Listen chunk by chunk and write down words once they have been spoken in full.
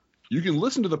You can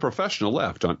listen to The Professional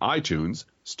Left on iTunes,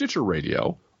 Stitcher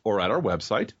Radio, or at our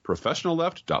website,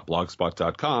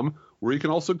 professionalleft.blogspot.com, where you can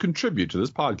also contribute to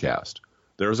this podcast.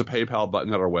 There is a PayPal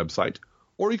button at our website,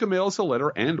 or you can mail us a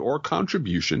letter and or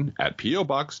contribution at P.O.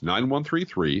 Box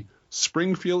 9133,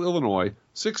 Springfield, Illinois,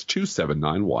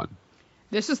 62791.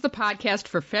 This is the podcast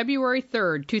for February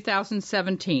 3rd,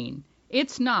 2017.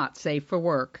 It's not safe for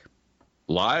work.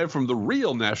 Live from the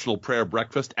real National Prayer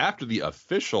Breakfast after the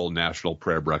official National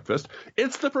Prayer Breakfast,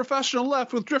 it's The Professional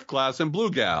Left with Driftglass and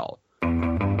Blue Gal.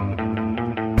 And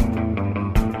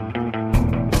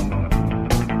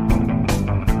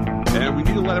we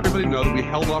need to let everybody know that we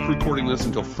held off recording this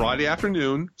until Friday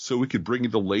afternoon so we could bring you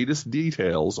the latest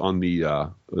details on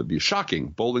the shocking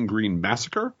Bowling Green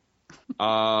massacre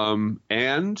and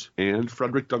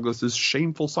Frederick Douglass's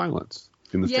shameful silence.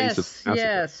 In the face of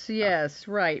massacre. Yes,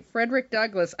 right. Frederick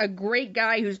Douglass, a great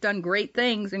guy who's done great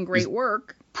things and great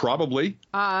work. Probably.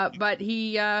 But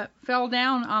he fell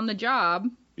down on the job.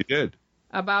 He did.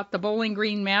 About the Bowling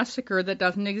Green massacre that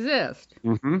doesn't exist.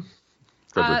 Mm-hmm.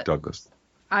 Frederick Douglass.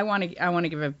 I want to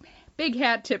give a big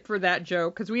hat tip for that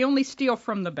joke because we only steal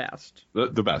from the best.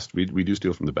 The best. We do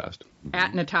steal from the best. Mm-hmm.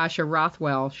 At Natasha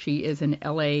Rothwell, she is an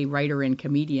L.A. writer and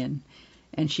comedian.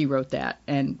 And she wrote that,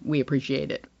 and we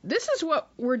appreciate it. This is what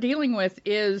we're dealing with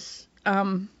is,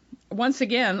 once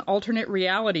again, alternate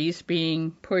realities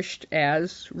being pushed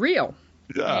as real.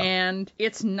 Yeah. And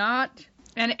it's not,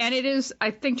 and it is,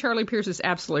 I think Charlie Pierce is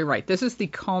absolutely right. This is the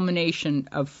culmination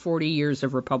of 40 years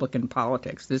of Republican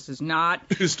politics. This is not.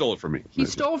 He stole it from me. He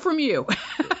stole from you.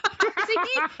 See,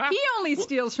 he only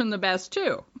steals from the best,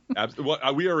 too. Absolutely.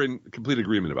 Well, we are in complete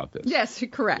agreement about this. Yes,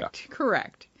 correct. Yeah.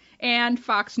 Correct. And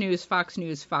Fox News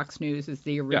is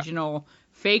the original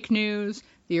fake news,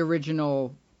 the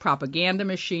original propaganda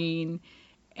machine.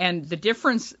 And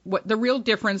the real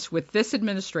difference with this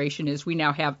administration is we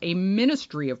now have a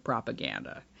ministry of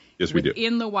propaganda. Yes, we do.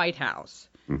 Within the White House.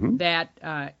 Mm-hmm.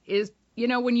 That is,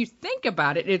 when you think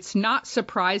about it, it's not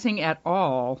surprising at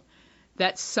all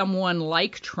that someone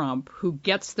like Trump, who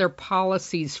gets their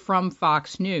policies from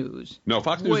Fox News. No,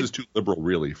 Fox News is too liberal,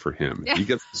 really, for him. He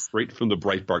gets straight from the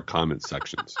Breitbart comment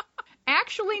sections.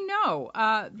 Actually, no.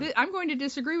 I'm going to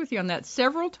disagree with you on that.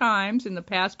 Several times in the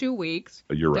past 2 weeks,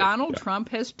 You're right. Donald Trump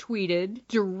has tweeted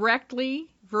directly,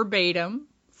 verbatim,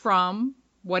 from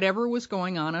whatever was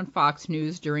going on Fox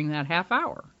News during that half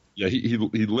hour. Yeah,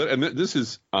 and this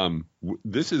is.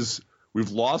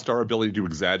 We've lost our ability to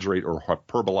exaggerate or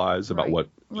hyperbolize about what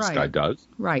this guy does.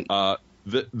 Right.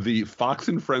 The Fox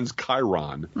and Friends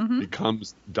Chiron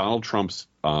becomes Donald Trump's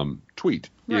tweet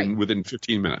within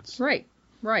 15 minutes. Right.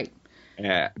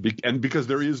 And because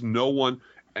there is no one,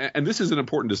 and this is an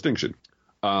important distinction,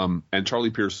 and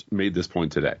Charlie Pierce made this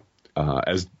point today,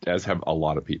 as have a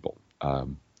lot of people.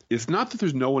 It's not that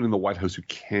there's no one in the White House who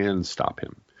can stop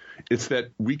him. It's that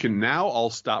we can now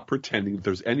all stop pretending that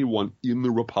there's anyone in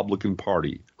the Republican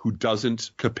Party who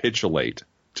doesn't capitulate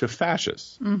to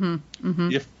fascists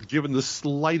if given the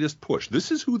slightest push. This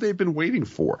is who they've been waiting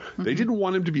for. They didn't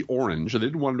want him to be orange. They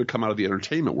didn't want him to come out of the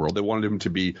entertainment world. They wanted him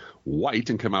to be white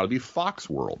and come out of the Fox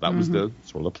world. That was the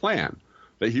sort of the plan.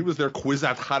 That he was their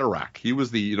Kwisatz Haderach. He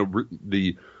was the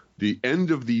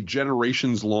end of the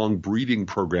generations-long breeding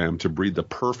program to breed the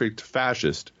perfect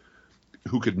fascist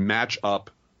who could match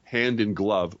up hand in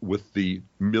glove with the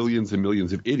millions and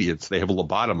millions of idiots they have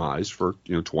lobotomized for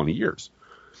 20 years.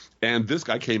 And this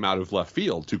guy came out of left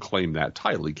field to claim that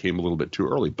title. He came a little bit too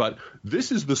early. But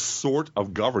this is the sort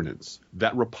of governance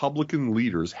that Republican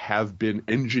leaders have been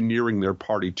engineering their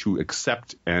party to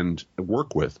accept and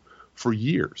work with for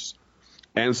years.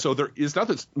 And so there is not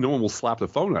that no one will slap the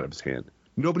phone out of his hand.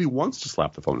 Nobody wants to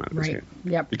slap the phone out of his hand.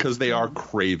 Yep. Because they are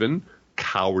craven,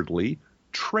 cowardly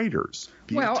traitors.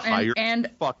 And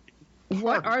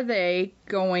what are they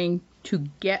going to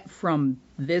get from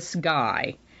this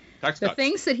guy? The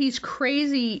things that he's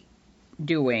crazy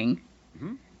doing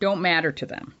don't matter to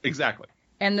them. Exactly.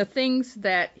 And the things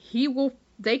that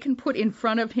they can put in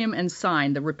front of him and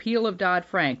sign, the repeal of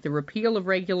Dodd-Frank, the repeal of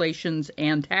regulations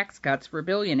and tax cuts for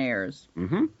billionaires,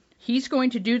 he's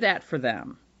going to do that for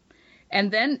them. And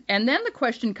then the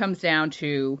question comes down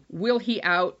to, will he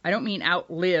I don't mean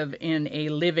outlive in a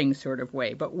living sort of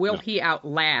way, but will he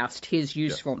outlast his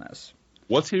usefulness?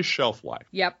 What's his shelf life?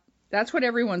 Yep. That's what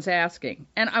everyone's asking.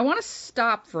 And I want to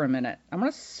stop for a minute. I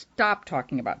want to stop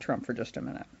talking about Trump for just a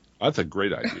minute. That's a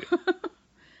great idea.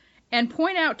 And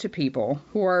point out to people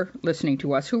who are listening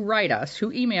to us, who write us,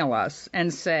 who email us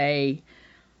and say,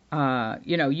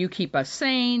 you keep us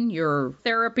sane, your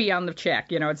therapy on the check.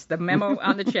 It's the memo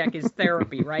on the check is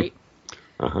therapy, right?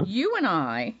 You and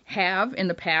I have in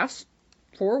the past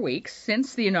 4 weeks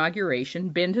since the inauguration,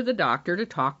 been to the doctor to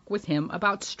talk with him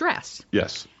about stress.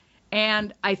 Yes.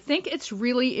 And I think it's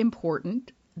really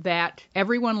important that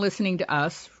everyone listening to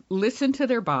us listen to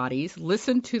their bodies,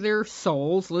 listen to their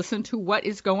souls, listen to what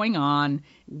is going on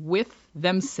with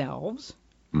themselves,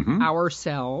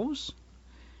 ourselves,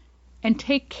 and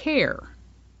take care.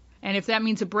 And if that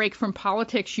means a break from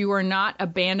politics, you are not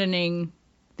abandoning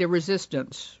the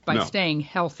resistance by staying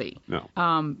healthy.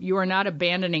 No. You are not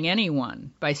abandoning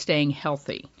anyone by staying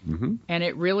healthy. And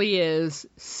it really is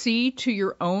see to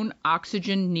your own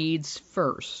oxygen needs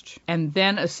first and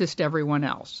then assist everyone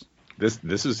else.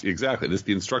 This is exactly this.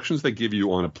 The instructions they give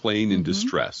you on a plane in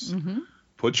distress.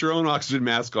 Put your own oxygen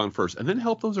mask on first and then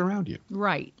help those around you.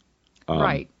 Right.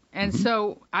 Right. And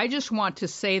so I just want to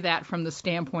say that from the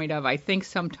standpoint of I think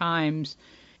sometimes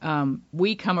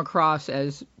we come across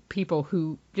as people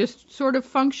who just sort of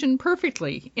function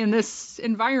perfectly in this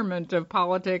environment of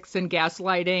politics and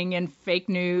gaslighting and fake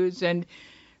news and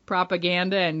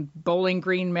propaganda and Bowling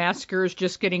Green maskers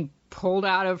just getting pulled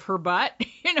out of her butt.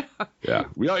 Yeah,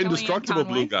 we are indestructible,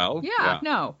 Blue Gal. Yeah,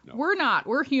 no, we're not.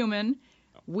 We're human.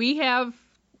 We have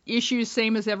issues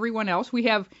same as everyone else. We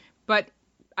have, but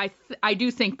I do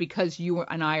think because you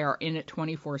and I are in it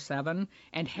 24/7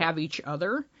 and have each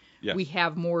other, we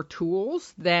have more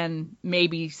tools than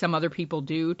maybe some other people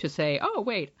do to say, oh,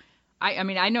 wait, I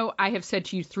mean, I know I have said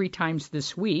to you 3 times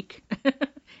this week,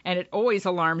 and it always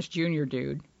alarms Junior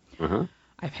Dude.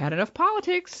 I've had enough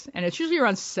politics, and it's usually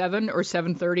around 7 or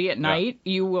 7:30 at night.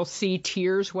 You will see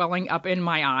tears welling up in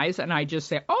my eyes, and I just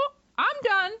say, oh,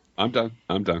 I'm done.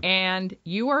 And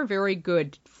you are very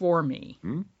good for me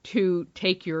to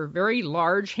take your very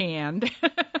large hand,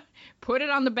 put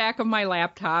it on the back of my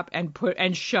laptop, and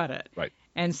shut it. Right.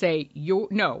 And say,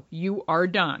 you are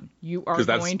done. You are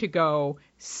going to go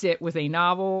sit with a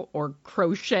novel or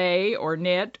crochet or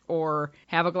knit or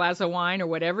have a glass of wine or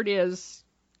whatever it is,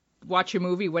 watch a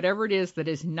movie, whatever it is that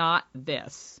is not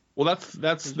this. Well,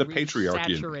 that's the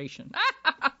patriarchy. Saturation.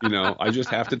 I just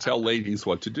have to tell ladies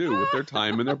what to do with their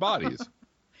time and their bodies.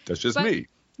 That's just me.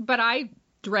 But I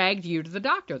dragged you to the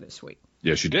doctor this week.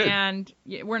 Yes, you did. And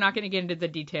we're not going to get into the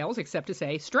details except to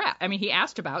say stress. I mean, he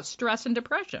asked about stress and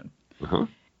depression.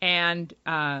 And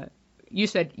you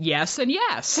said yes and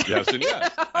yes. Yes and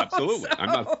yes. Absolutely.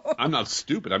 I'm not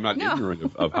stupid. I'm not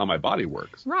ignorant of how my body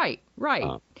works. Right.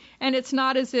 And it's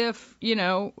not as if,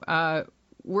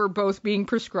 we're both being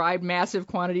prescribed massive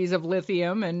quantities of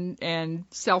lithium and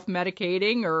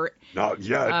self-medicating or not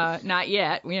yet. Not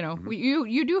yet.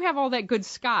 You do have all that good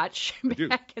scotch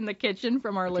back in the kitchen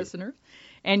from our listeners.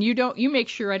 And you make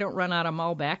sure I don't run out of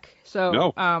Malbec. So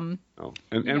no.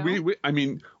 And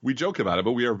we joke about it,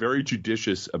 but we are very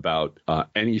judicious about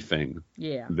anything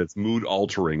that's mood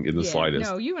altering in the slightest.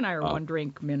 No, you and I are 1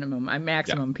 drink minimum. I'm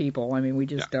maximum people. I mean, we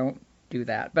just don't do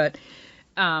that. But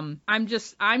I'm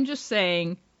just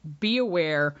saying, be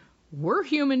aware. We're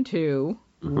human too.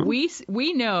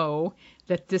 We know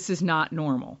that this is not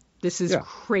normal. This is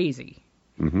crazy.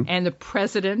 And the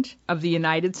president of the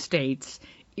United States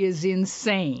is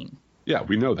insane. Yeah,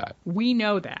 we know that.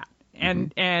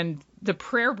 And the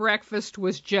prayer breakfast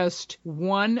was just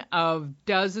one of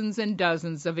dozens and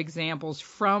dozens of examples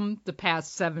from the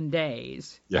past 7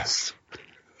 days. Yes.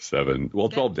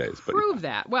 12 days. Prove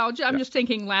that. Well, I'm just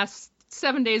thinking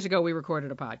 7 days ago we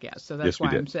recorded a podcast, so that's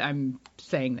why I'm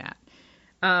saying that.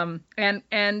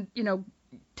 And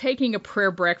taking a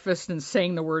prayer breakfast and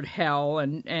saying the word hell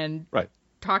and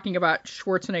talking about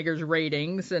Schwarzenegger's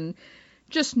ratings and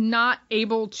just not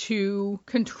able to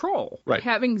control,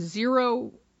 having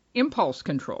zero impulse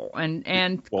control,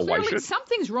 and clearly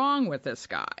something's wrong with this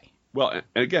guy. Well,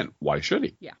 and again, why should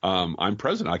he? Yeah. I'm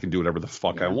president. I can do whatever the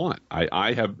fuck I want.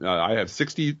 I have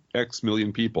 60x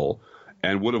million people,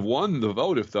 and would have won the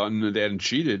vote if they hadn't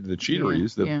cheated the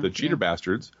cheateries, the cheater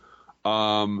bastards.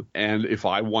 And if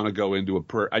I want to go into a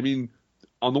prayer, I mean,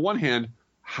 on the one hand,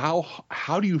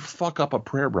 how do you fuck up a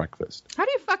prayer breakfast? How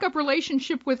do you fuck up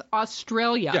relationship with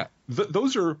Australia? Yeah,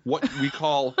 those are what we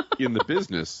call in the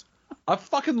business a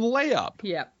fucking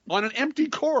layup on an empty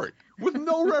court with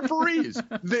no referees.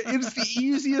 It's the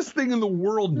easiest thing in the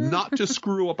world not to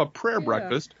screw up a prayer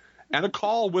breakfast and a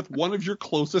call with one of your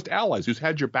closest allies who's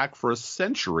had your back for a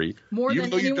century. More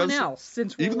than anyone else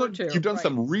since World War II. Even though you've done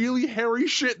some really hairy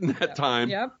shit in that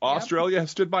time, Australia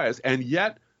has stood by us. And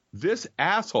yet this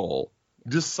asshole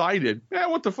decided,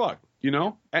 what the fuck,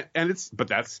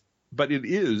 but it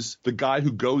is the guy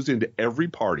who goes into every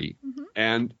party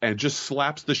and just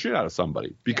slaps the shit out of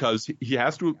somebody because he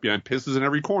has to, pisses in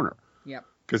every corner. Yep.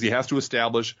 Because he has to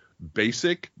establish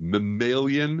basic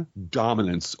mammalian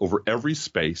dominance over every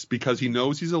space because he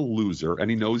knows he's a loser and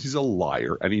he knows he's a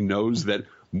liar and he knows that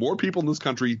more people in this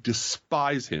country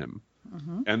despise him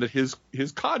and that his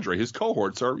cadre, his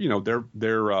cohorts are,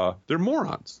 they're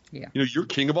morons. Yeah. You're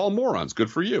king of all morons. Good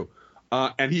for you.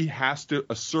 And he has to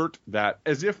assert that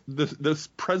as if the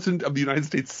president of the United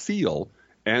States seal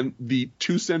and the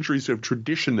 2 centuries of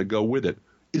tradition that go with it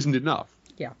isn't enough.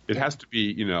 Yeah. It has to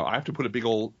be, I have to put a big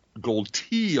old gold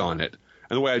T on it.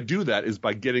 And the way I do that is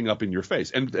by getting up in your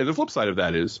face. And the flip side of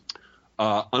that is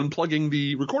unplugging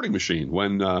the recording machine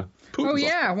when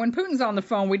Putin's when Putin's on the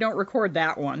phone, we don't record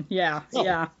that one. Yeah.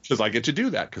 Because I get to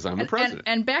do that because I'm the president.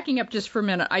 And backing up just for a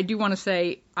minute, I do want to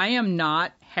say I am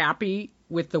not happy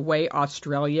with the way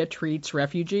Australia treats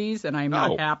refugees, and I'm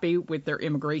not happy with their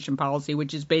immigration policy,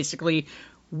 which is basically,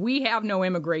 we have no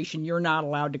immigration, you're not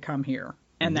allowed to come here,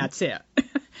 and that's it.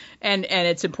 and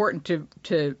it's important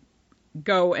to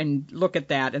go and look at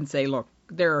that and say, look,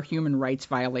 there are human rights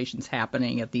violations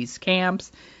happening at these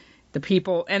camps. The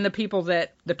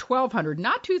 1,200,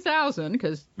 not 2,000,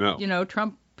 because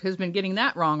Trump has been getting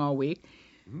that wrong all week.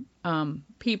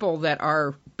 People that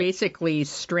are basically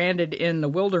stranded in the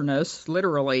wilderness,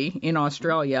 literally, in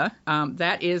Australia,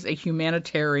 that is a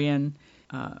humanitarian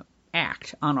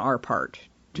act on our part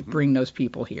to bring those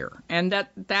people here. And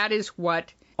that is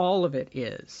what all of it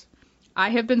is. I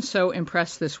have been so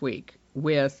impressed this week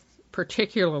with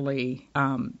particularly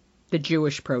the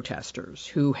Jewish protesters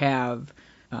who have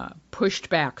pushed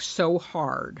back so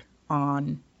hard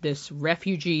on this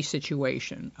refugee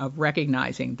situation, of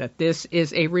recognizing that this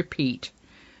is a repeat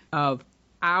of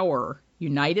our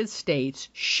United States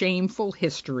shameful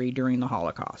history during the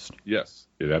Holocaust. Yes,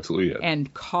 it absolutely is.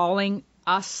 And calling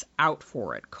us out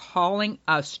for it, calling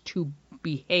us to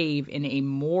behave in a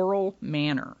moral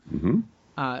manner,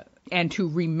 and to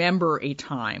remember a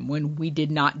time when we did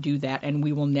not do that, and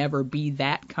we will never be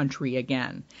that country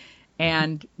again.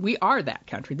 And we are that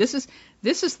country. This is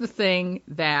the thing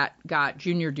that got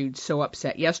Junior Dude so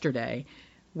upset yesterday,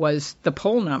 was the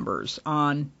poll numbers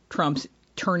on Trump's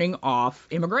turning off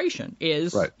immigration.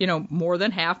 Is, more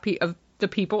than half of the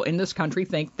people in this country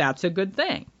think that's a good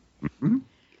thing.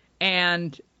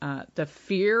 And the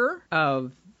fear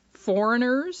of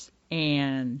foreigners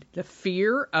and the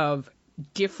fear of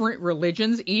different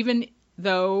religions, even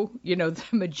though, the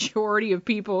majority of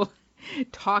people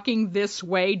talking this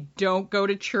way don't go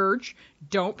to church,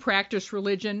 don't practice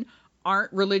religion,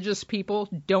 aren't religious people,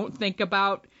 don't think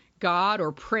about God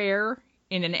or prayer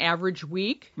in an average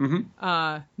week.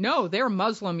 No, they're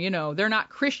Muslim, they're not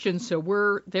Christian,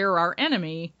 so they're our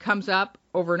enemy, comes up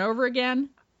over and over again.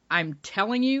 I'm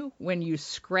telling you, when you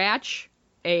scratch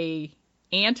a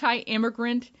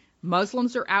anti-immigrant,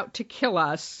 Muslims are out to kill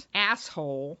us,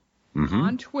 asshole,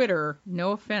 on Twitter,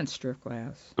 no offense,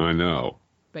 Driftglass. I know.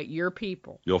 But your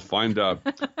people. You'll find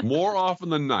more often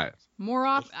than not. More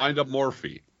often. You'll find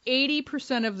Murphy.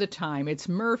 80% of the time, it's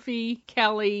Murphy,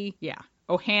 Kelly,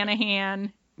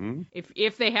 O'Hanahan.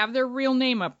 If they have their real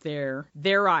name up there,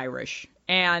 they're Irish.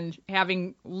 And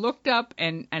having looked up,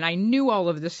 and I knew all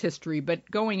of this history, but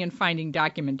going and finding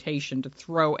documentation to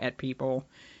throw at people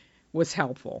was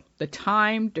helpful. The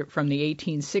time from the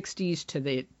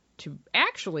 1860s to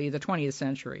actually the 20th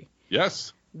century.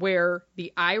 Yes. Where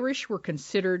the Irish were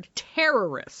considered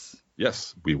terrorists.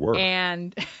 Yes, we were.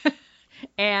 And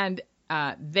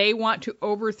they want to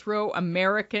overthrow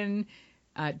American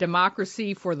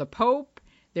democracy for the Pope.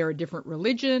 They're a different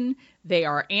religion. They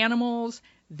are animals.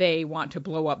 They want to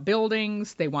blow up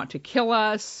buildings. They want to kill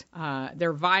us.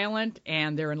 They're violent,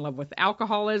 and they're in love with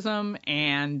alcoholism,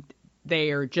 and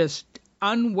they are just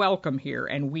unwelcome here,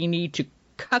 and we need to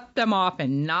cut them off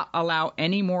and not allow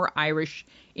any more Irish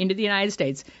into the United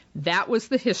States. That was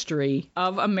the history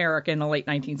of America in the late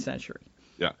 19th century.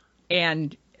 Yeah.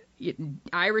 And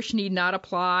Irish need not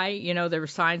apply. There were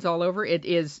signs all over. It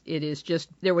is just,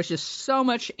 there was just so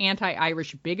much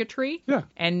anti-Irish bigotry. Yeah.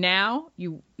 And now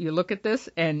you look at this,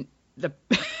 and the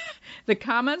the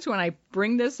comments when I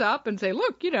bring this up and say,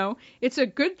 look, it's a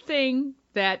good thing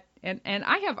that, and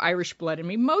I have Irish blood in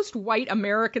me. Most white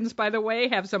Americans, by the way,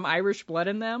 have some Irish blood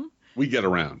in them. We get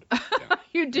around. Yeah.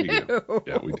 You do.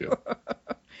 Yeah, we do.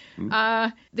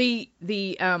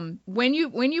 When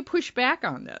you push back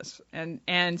on this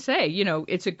and say,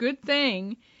 it's a good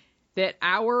thing that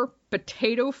our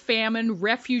potato famine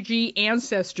refugee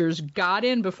ancestors got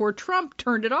in before Trump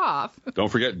turned it off. Don't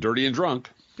forget dirty and drunk.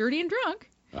 Dirty and drunk.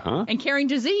 And carrying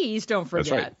disease, don't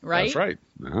forget. Right. That's right.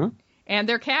 And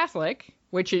they're Catholic,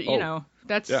 which is,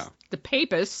 that's the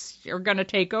papists are going to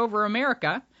take over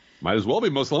America. Might as well be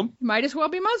Muslim. Might as well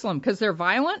be Muslim because they're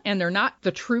violent and they're not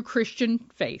the true Christian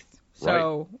faith.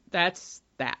 So that's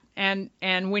that. And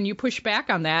when you push back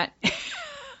on that,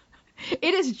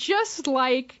 it is just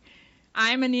like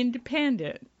I'm an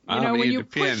independent. When you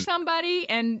push somebody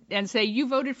and say, you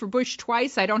voted for Bush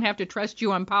twice, I don't have to trust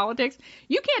you on politics.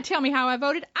 You can't tell me how I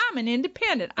voted. I'm an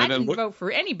independent. I didn't vote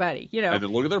for anybody, And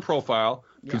then look at their profile.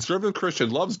 Yeah. Conservative Christian,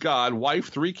 loves God, wife,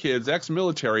 3 kids,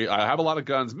 ex-military. I have a lot of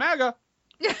guns. MAGA.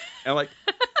 And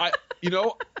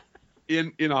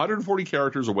in 140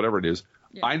 characters or whatever it is,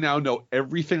 I now know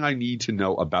everything I need to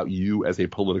know about you as a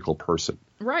political person.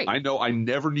 Right. I know I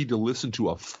never need to listen to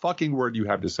a fucking word you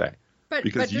have to say. But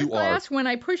when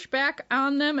I push back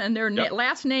on them and their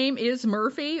last name is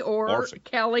Murphy or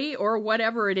Kelly or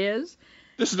whatever it is.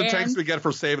 This is the thanks we get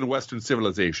for saving Western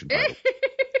civilization.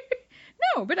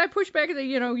 No, but I push back and say,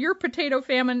 you're potato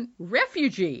famine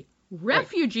refugee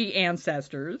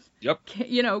ancestors. Yep.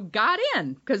 Got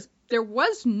in because there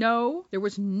was no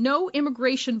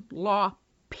immigration law.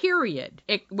 Period.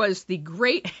 It was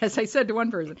as I said to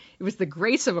one person, it was the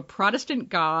grace of a Protestant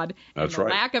God and the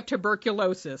lack of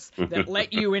tuberculosis that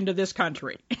let you into this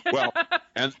country. Well,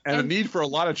 and a need for a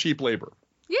lot of cheap labor.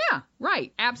 Yeah,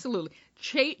 right. Absolutely.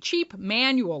 Cheap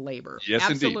manual labor. Yes,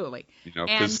 absolutely. Indeed.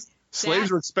 Because slaves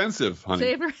are expensive,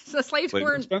 honey. Slaves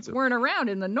weren't around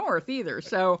in the North either.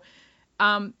 So,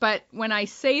 but when I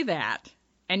say that,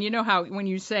 and you know how when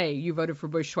you say you voted for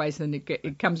Bush twice and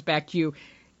it comes back to you,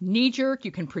 knee-jerk,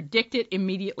 you can predict it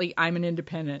immediately. I'm an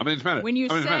independent. I'm an independent.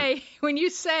 When you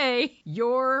say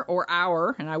your or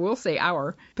our, and I will say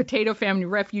our, potato family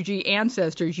refugee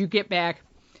ancestors, you get back,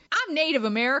 I'm Native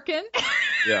American.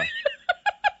 Yeah.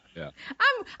 Yeah.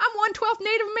 I'm 1/12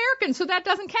 Native American, so that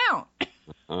doesn't count.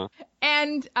 Uh-huh.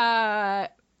 And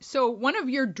so one of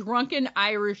your drunken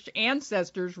Irish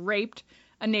ancestors raped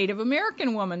a Native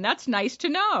American woman. That's nice to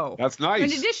know. That's nice.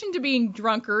 In addition to being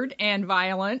drunkard and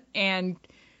violent and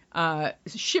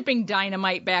shipping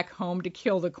dynamite back home to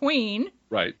kill the queen.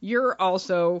 Right. You're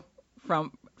also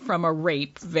from a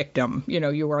rape victim.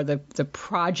 You are the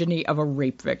progeny of a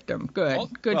rape victim. Good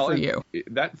for you.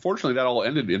 Fortunately, that all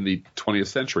ended in the 20th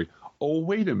century. Oh,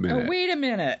 wait a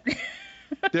minute.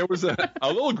 There was a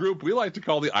little group we like to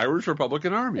call the Irish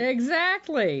Republican Army.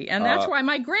 Exactly. And that's why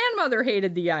my grandmother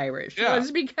hated the Irish. Yeah.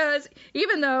 Was because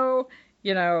even though,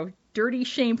 dirty,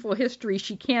 shameful history,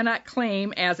 she cannot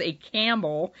claim as a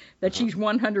Campbell that she's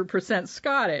 100%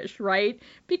 Scottish, right?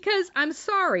 Because I'm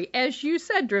sorry, as you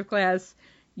said, Driftglass,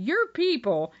 your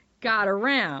people got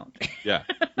around. Yeah,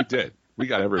 we did. We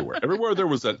got everywhere. Everywhere there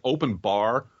was an open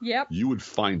bar, you would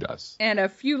find us. And a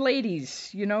few ladies,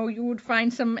 you would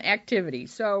find some activity.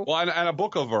 So, and a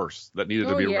book of verse that needed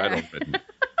to be read or written.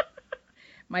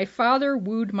 My father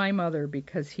wooed my mother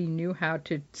because he knew how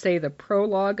to say the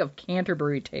prologue of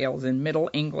Canterbury Tales in Middle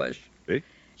English. See?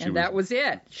 That was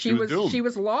it. She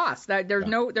was lost. There's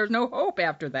no hope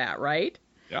after that, right?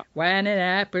 Yeah. When an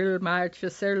apple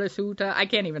marches Sarasuta. I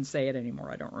can't even say it anymore.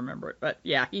 I don't remember it. But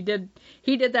yeah, he did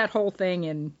that whole thing,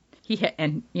 and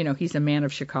he's a man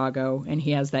of Chicago, and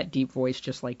he has that deep voice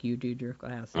just like you do,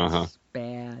 Driftglass. It's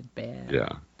bad.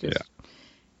 Yeah.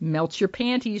 Melts your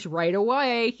panties right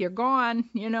away. You're gone.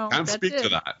 Can't speak to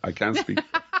that. I can't speak.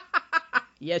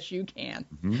 Yes, you can,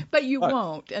 but you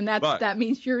won't, and that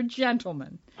means you're a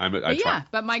gentleman.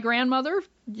 But my grandmother,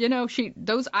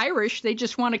 those Irish, they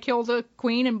just want to kill the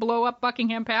Queen and blow up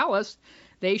Buckingham Palace.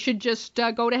 They should just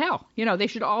go to hell. They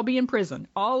should all be in prison.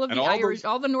 All of the Irish,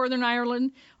 all of Northern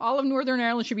Ireland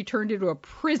should be turned into a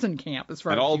prison camp as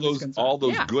far as all those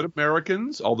good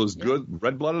Americans, all those good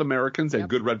red-blooded Americans and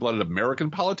good red-blooded American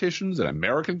politicians and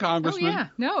American congressmen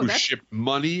who ship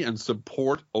money and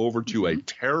support over to a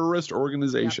terrorist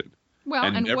organization. Yep. Well,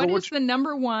 and what is the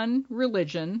number one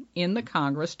religion in the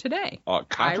Congress today?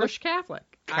 Irish Catholic.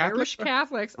 Irish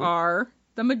Catholics are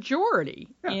the majority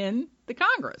in the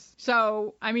Congress.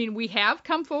 So, we have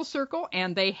come full circle,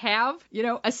 and they have,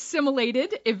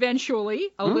 assimilated eventually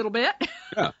a little bit.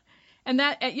 Yeah. And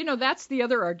that, that's the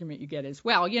other argument you get is,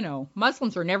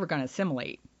 Muslims are never going to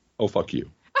assimilate. Oh, fuck you.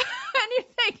 And you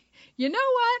think, you know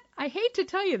what? I hate to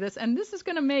tell you this, and this is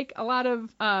going to make a lot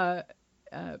of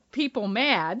people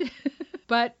mad,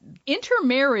 but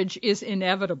intermarriage is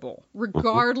inevitable,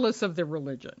 regardless of the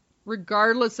religion.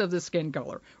 Regardless of the skin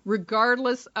color,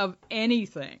 regardless of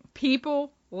anything.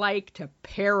 People like to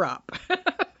pair up.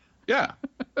 Yeah.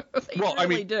 They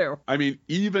really do.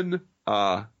 Even,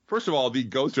 first of all, the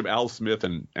ghost of Al Smith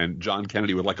and John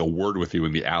Kennedy would like a word with you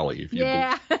in the alley if you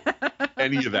believe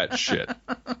any of that shit.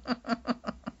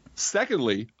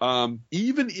 Secondly,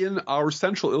 even in our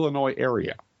central Illinois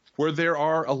area, where there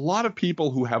are a lot of people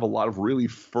who have a lot of really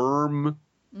firm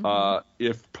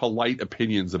if polite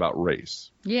opinions about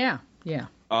race. Yeah.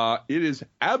 it is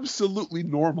absolutely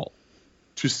normal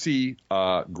to see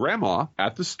grandma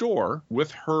at the store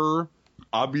with her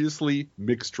obviously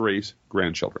mixed-race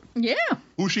grandchildren. Yeah.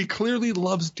 Who she clearly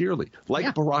loves dearly, like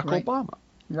Barack Obama.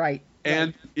 Right.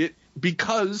 And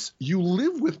because you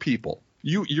live with people,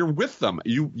 you're with them,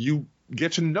 you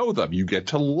get to know them, you get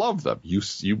to love them, you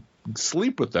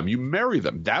sleep with them, you marry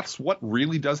them. That's what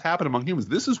really does happen among humans.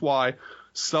 This is why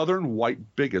Southern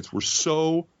white bigots were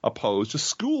so opposed to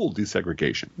school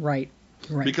desegregation. Right.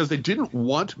 Because they didn't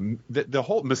want the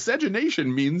whole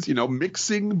miscegenation means,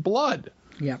 mixing blood.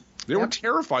 Yeah. They were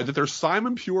terrified that their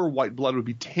Simon pure white blood would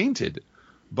be tainted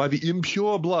by the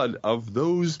impure blood of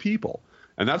those people.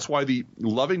 And that's why the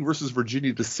Loving versus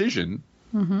Virginia decision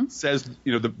says,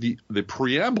 the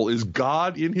preamble is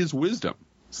God in his wisdom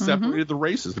separated the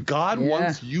races. God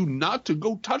wants you not to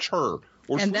go touch her.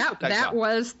 And that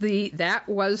was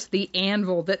the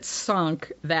anvil that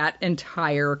sunk that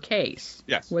entire case.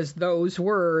 Yes. Was those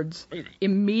words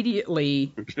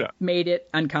immediately made it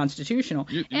unconstitutional.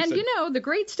 The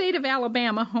great state of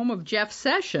Alabama, home of Jeff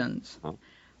Sessions,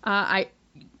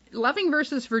 Loving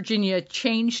versus Virginia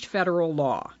changed federal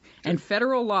law. And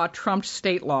federal law trumped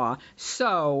state law.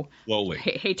 So,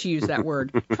 hate to use that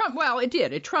word. It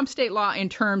did. It trumped state law in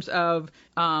terms of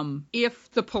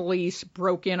if the police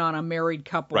broke in on a married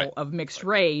couple of mixed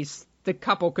race, the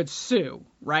couple could sue,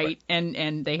 right?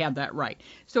 And they had that right.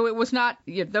 So it was not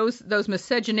those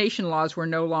miscegenation laws were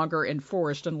no longer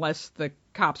enforced unless the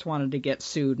cops wanted to get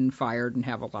sued and fired and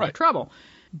have a lot of trouble.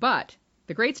 But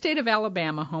the great state of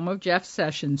Alabama, home of Jeff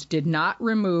Sessions, did not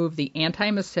remove the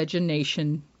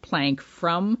anti-miscegenation plank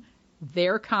from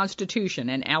their Constitution.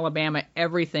 In Alabama,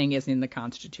 everything is in the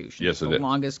Constitution. Yes, it's the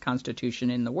longest Constitution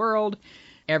in the world.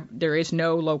 There is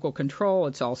no local control.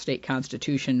 It's all state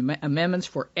Constitution amendments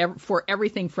for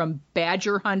everything from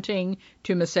badger hunting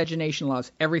to miscegenation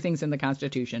laws. Everything's in the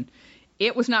Constitution.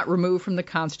 It was not removed from the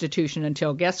Constitution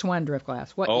until, guess when,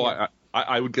 Driftglass? What year?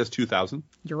 I would guess 2000.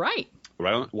 You're right.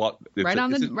 Right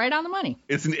on the money.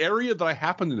 It's an area that I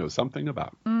happen to know something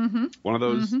about. Mm-hmm. One of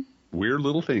those weird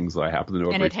little things that I happen to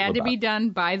know. And it had to be done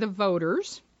by the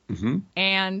voters. Mm-hmm.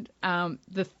 And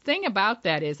the thing about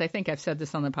that is, I think I've said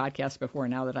this on the podcast before.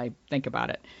 Now that I think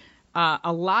about it,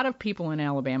 a lot of people in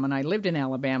Alabama, and I lived in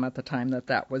Alabama at the time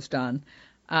that was done.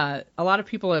 A lot of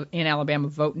people in Alabama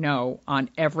vote no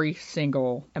on every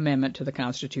single amendment to the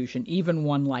Constitution, even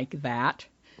one like that.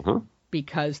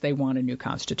 Because they want a new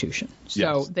Constitution.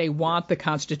 So they want the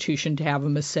Constitution to have a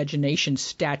miscegenation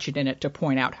statute in it to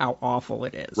point out how awful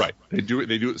it is. Right. They do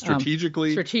it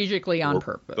strategically. Strategically on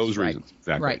purpose. Those reasons.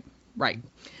 Exactly. Right.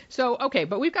 So, okay,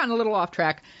 but we've gotten a little off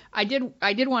track. I did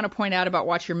want to point out about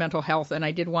Watch Your Mental Health, and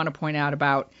I did want to point out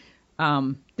about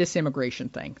this immigration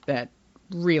thing that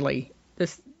really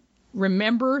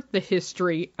remember the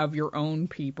history of your own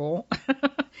people.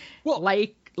 Well,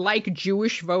 like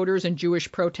Jewish voters and Jewish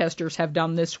protesters have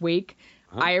done this week,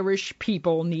 Irish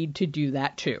people need to do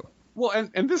that too. Well,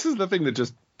 and this is the thing that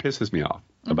just pisses me off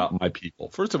about my people.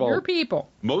 First of all, your people.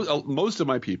 Most of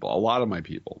my people, a lot of my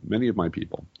people, many of my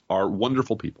people are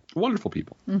wonderful people. Wonderful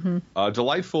people. Mm-hmm.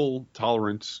 Delightful,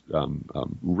 tolerant,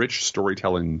 rich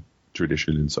storytelling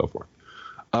tradition and so forth.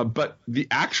 But the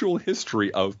actual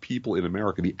history of people in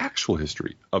America, the actual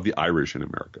history of the Irish in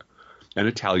America and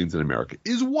Italians in America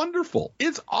is wonderful.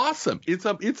 It's awesome. It's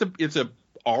a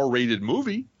R-rated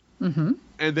movie, and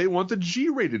they want the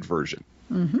G-rated version.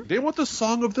 Mm-hmm. They want the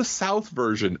Song of the South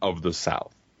version of the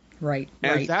South. Right.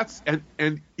 And that's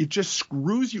and it just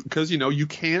screws you because you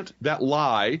can't that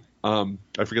lie.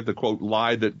 I forget the quote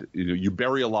lie that you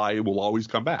bury a lie, it will always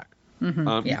come back.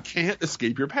 Mm-hmm. You can't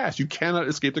escape your past. You cannot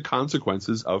escape the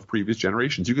consequences of previous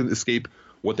generations. You can escape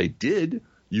what they did.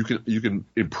 You can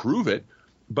improve it.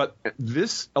 But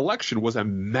this election was a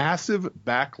massive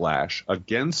backlash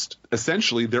against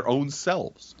essentially their own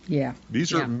selves. Yeah.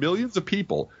 These are millions of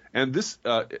people. And this,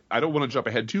 I don't want to jump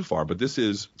ahead too far, but this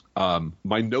is,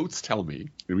 my notes tell me,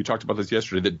 and we talked about this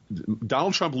yesterday, that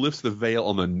Donald Trump lifts the veil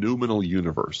on the noumenal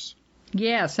universe.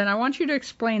 Yes, and I want you to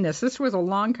explain this. This was a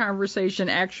long conversation,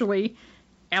 actually,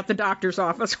 at the doctor's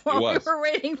office while we were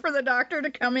waiting for the doctor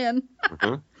to come in.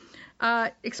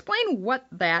 Explain what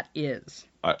that is.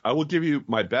 I will give you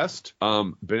my best.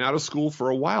 Been out of school for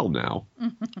a while now.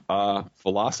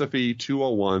 Philosophy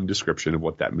 201 description of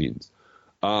what that means.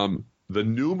 The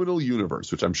noumenal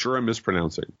universe, which I'm sure I'm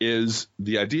mispronouncing,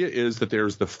 the idea is that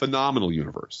there's the phenomenal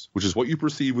universe, which is what you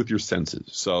perceive with your senses.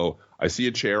 So I see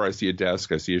a chair, I see a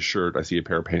desk, I see a shirt, I see a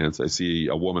pair of pants, I see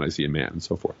a woman, I see a man, and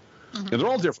so forth. Mm-hmm. And they're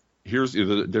all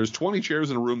different. There's 20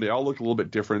 chairs in a room. They all look a little bit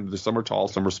different. Some are tall,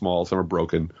 some are small, some are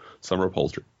broken, some are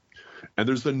upholstered. And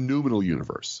there's the noumenal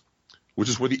universe. which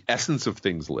is where the essence of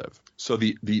things live. So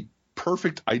the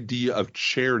perfect idea of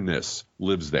chairness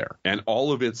lives there, and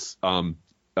all of its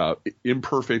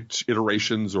imperfect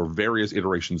iterations or various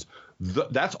iterations,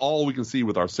 that's all we can see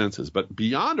with our senses. But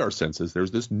beyond our senses,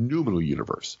 there's this noumenal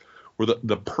universe where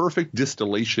the perfect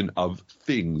distillation of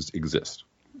things exist.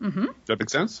 Mm-hmm. Does that make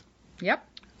sense? Yep.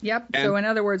 So in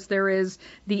other words, there is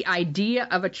the idea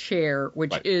of a chair,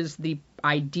 which is the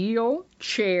ideal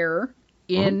chair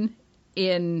in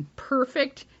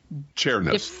perfect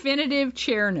chairness, definitive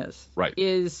chairness, right,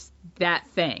 is that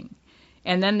thing.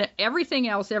 And then everything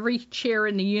else, every chair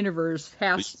in the universe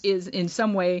is in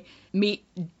some way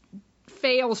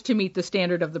fails to meet the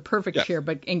standard of the perfect chair,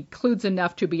 but includes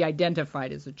enough to be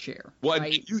identified as a chair. Well,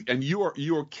 right?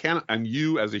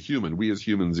 you as a human, we as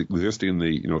humans existing in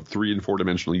the 3- and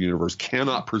 4-dimensional universe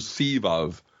cannot perceive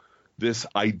of this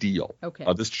ideal. Okay.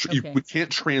 We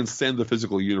can't transcend the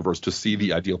physical universe to see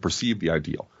the ideal, perceive the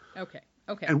ideal. Okay.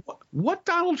 And what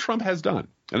Donald Trump has done,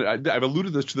 and I've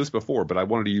alluded to this before, but I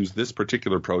wanted to use this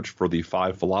particular approach for the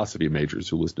 5 philosophy majors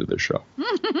who listen to this show.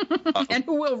 And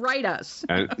who will write us.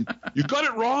 And you got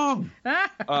it wrong.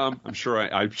 I'm sure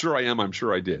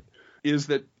I did. Is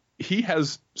that he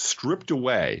has stripped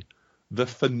away the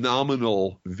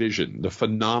phenomenal vision, the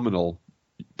phenomenal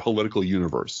political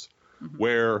universe,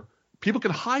 where people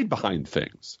can hide behind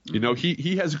things.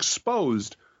 He has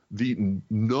exposed the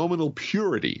nominal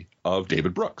purity of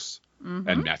David Brooks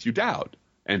and Matthew Dowd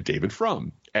and David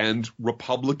Frum and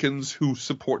Republicans who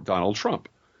support Donald Trump,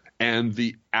 and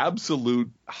the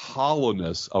absolute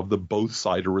hollowness of the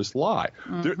both-siderist lie.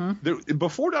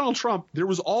 Before Donald Trump, there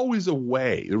was always a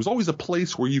way. There was always a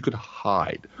place where you could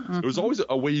hide. There was always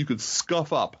a way you could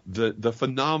scuff up the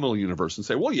phenomenal universe and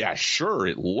say, well, yeah, sure,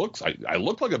 I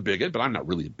look like a bigot, but I'm not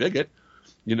really a bigot,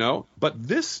 But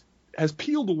this has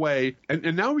peeled away,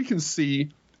 and now we can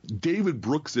see David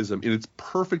Brooksism in its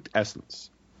perfect essence,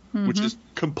 which is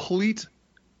complete,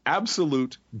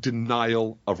 absolute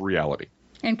denial of reality.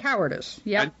 And cowardice.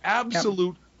 Yeah. An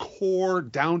absolute core,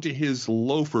 down to his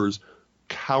loafers,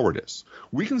 cowardice.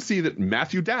 We can see that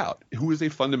Matthew Dowd, who is a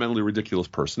fundamentally ridiculous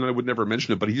person, and I would never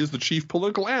mention it, but he is the chief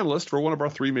political analyst for one of our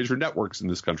 3 major networks in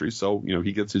this country, so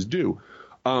he gets his due,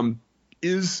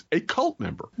 is a cult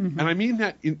member. And I mean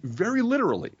that very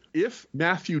literally. If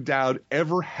Matthew Dowd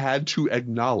ever had to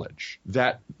acknowledge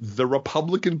that the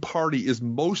Republican Party is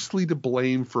mostly to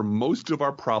blame for most of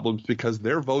our problems because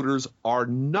their voters are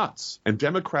nuts and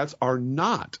Democrats are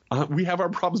not, we have our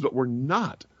problems, but we're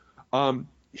not,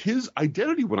 his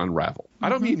identity would unravel. I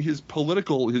don't mean his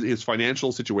political, his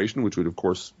financial situation, which would, of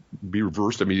course, be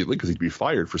reversed immediately because he'd be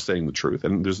fired for saying the truth.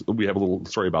 And we have a little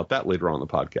story about that later on in the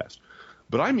podcast.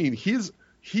 But I mean,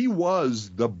 he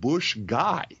was the Bush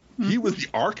guy. He was the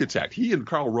architect. He and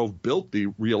Karl Rove built the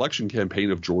re-election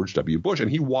campaign of George W. Bush, and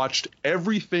he watched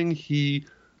everything he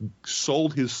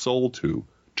sold his soul to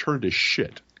turn to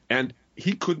shit. And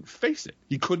he couldn't face it.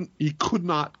 He could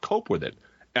not cope with it.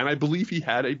 And I believe he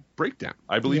had a breakdown.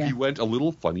 I believe he went a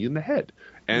little funny in the head.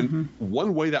 And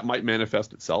one way that might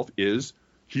manifest itself is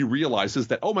he realizes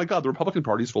that, oh my God, the Republican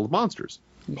Party is full of monsters.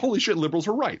 Holy shit, liberals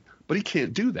are right. But he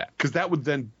can't do that because that would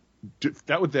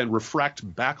then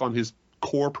refract back on his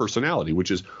core personality,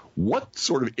 which is, what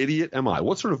sort of idiot am I?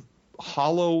 What sort of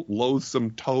hollow,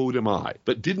 loathsome toad am I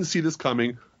that didn't see this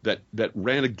coming, that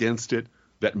ran against it,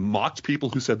 that mocked people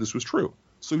who said this was true?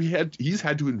 So he's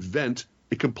had to invent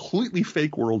a completely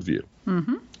fake worldview.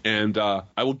 And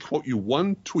I will quote you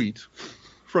one tweet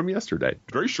from yesterday,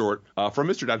 very short, from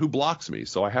Mr. Dowd, who blocks me,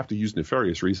 so I have to use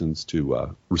nefarious reasons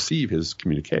to receive his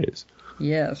communiques.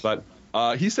 Yes. But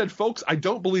he said, folks, I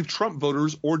don't believe Trump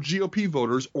voters or GOP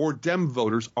voters or Dem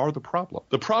voters are the problem.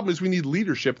 The problem is we need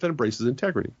leadership that embraces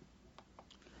integrity.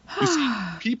 You see,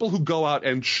 people who go out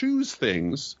and choose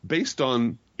things based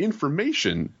on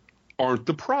information aren't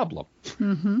the problem.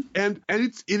 And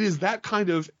it is that kind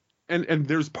of, and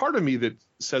there's part of me that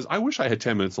says, I wish I had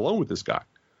 10 minutes alone with this guy,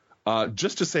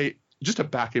 just to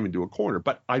back him into a corner.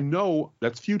 But I know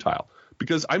that's futile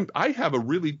because I have a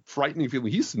really frightening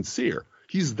feeling. He's sincere.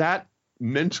 He's that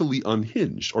mentally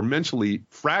unhinged or mentally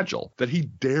fragile that he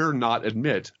dare not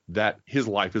admit that his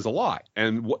life is a lie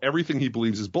and everything he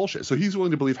believes is bullshit. So he's willing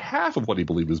to believe half of what he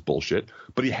believes is bullshit,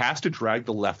 but he has to drag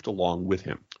the left along with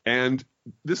him. And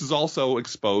this is also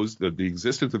exposed, the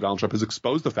existence of Donald Trump has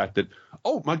exposed the fact that,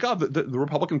 oh my God, the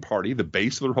Republican Party, the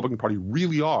base of the Republican Party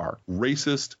really are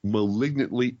racist,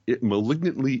 malignantly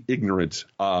ignorant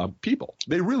people.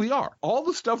 They really are. All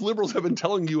the stuff liberals have been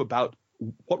telling you about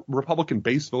what Republican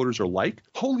base voters are like,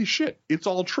 holy shit, it's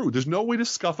all true. There's no way to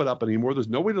scuff it up anymore. There's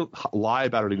no way to lie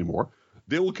about it anymore.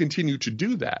 They will continue to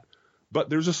do that. But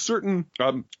there's a certain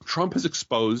Trump has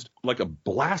exposed like a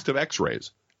blast of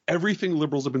X-rays everything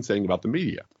liberals have been saying about the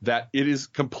media, that it is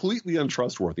completely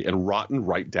untrustworthy and rotten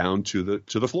right down to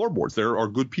the floorboards. There are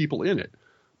good people in it.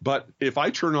 But if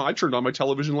I turned on my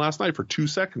television last night for 2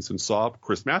 seconds and saw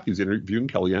Chris Matthews interviewing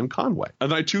Kellyanne Conway,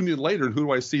 and I tuned in later, and who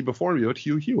do I see before me but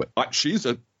Hugh Hewitt? She's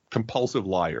a compulsive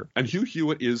liar, and Hugh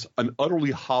Hewitt is an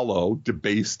utterly hollow,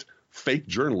 debased, fake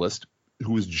journalist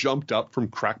who has jumped up from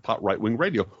crackpot right-wing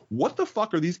radio. What the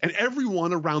fuck are these? And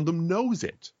everyone around them knows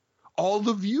it. All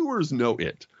the viewers know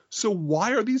it. So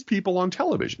why are these people on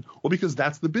television? Well, because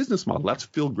that's the business model. That's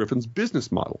Phil Griffin's business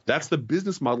model. That's the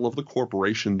business model of the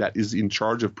corporation that is in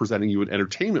charge of presenting you an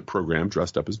entertainment program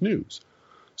dressed up as news.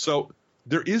 So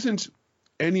there isn't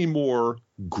any more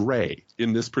gray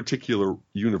in this particular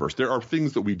universe. There are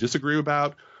things that we disagree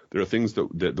about. There are things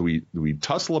that we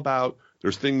tussle about.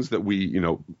 There's things that we,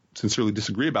 sincerely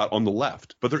disagree about on the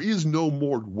left. But there is no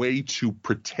more way to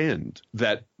pretend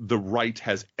that the right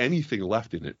has anything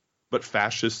left in it but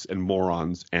fascists and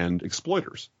morons and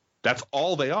exploiters. That's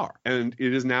all they are. And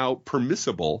it is now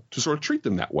permissible to sort of treat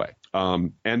them that way.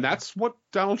 And that's what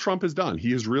Donald Trump has done.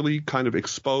 He has really kind of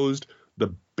exposed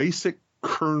the basic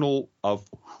kernel of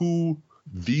who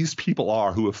these people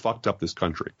are who have fucked up this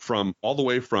country, from all the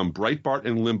way from Breitbart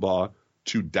and Limbaugh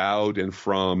to Dowd and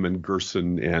Frum and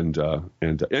Gerson and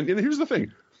here's the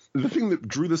thing. The thing that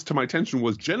drew this to my attention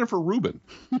was Jennifer Rubin.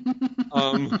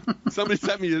 Somebody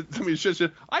sent me a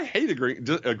shit. I hate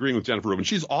agreeing with Jennifer Rubin.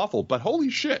 She's awful, but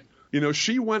holy shit.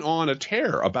 She went on a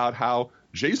tear about how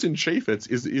Jason Chaffetz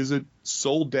is a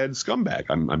soul dead scumbag.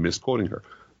 I'm misquoting her.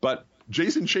 But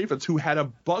Jason Chaffetz, who had a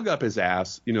bug up his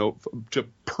ass, to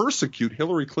persecute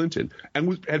Hillary Clinton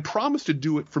and had promised to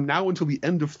do it from now until the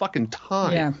end of fucking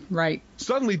time. Yeah, right.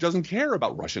 Suddenly doesn't care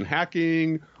about Russian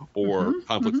hacking or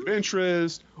conflicts of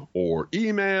interest or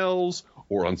emails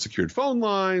or unsecured phone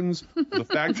lines. The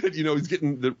fact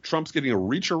that, Trump's getting a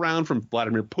reach around from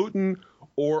Vladimir Putin,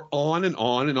 or on and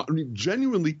on and on. I mean,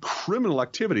 genuinely criminal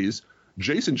activities.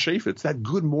 Jason Chaffetz, that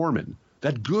good Mormon,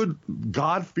 that good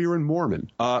God-fearing Mormon,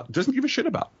 doesn't give a shit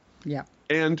about. Yeah.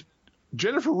 And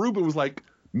Jennifer Rubin was like,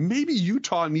 maybe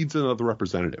Utah needs another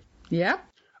representative. Yeah.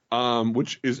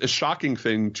 Which is a shocking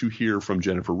thing to hear from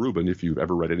Jennifer Rubin if you've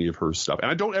ever read any of her stuff. And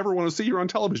I don't ever want to see her on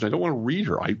television. I don't want to read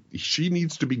her. She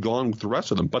needs to be gone with the rest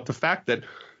of them. But the fact that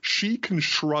she can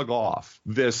shrug off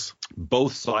this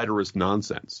both-siderist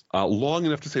nonsense long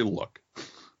enough to say,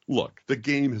 Look, the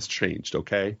game has changed,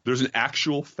 okay? There's an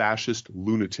actual fascist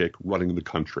lunatic running the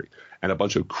country and a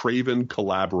bunch of craven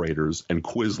collaborators and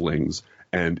quislings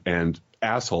and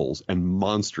assholes and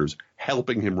monsters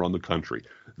helping him run the country.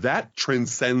 That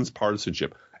transcends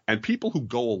partisanship. And people who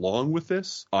go along with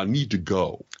this need to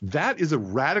go. That is a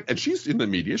radical – and she's in the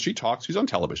media. She talks. She's on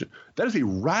television. That is a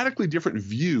radically different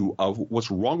view of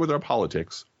what's wrong with our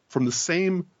politics from the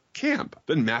same camp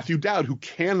than Matthew Dowd, who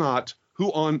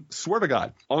swear to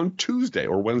God, on Tuesday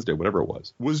or Wednesday, whatever it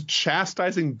was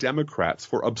chastising Democrats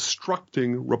for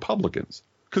obstructing Republicans.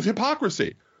 Because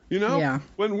hypocrisy. Yeah.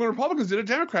 When Republicans did it,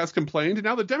 Democrats complained, and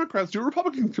now the Democrats do it,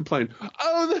 Republicans complain.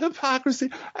 Oh, the hypocrisy.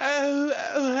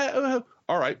 Oh.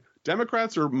 All right.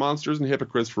 Democrats are monsters and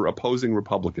hypocrites for opposing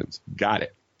Republicans. Got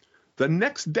it. The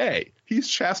next day, he's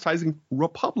chastising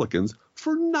Republicans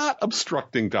for not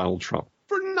obstructing Donald Trump,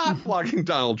 for not blocking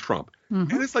Donald Trump.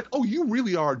 And it's like, oh, you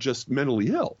really are just mentally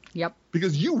ill. Yep.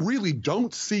 Because you really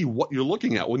don't see what you're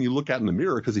looking at when you look out in the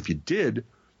mirror, because if you did,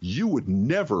 you would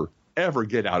never, ever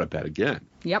get out of bed again.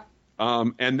 Yep.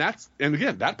 And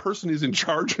again, that person is in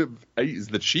charge of, he's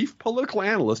the chief political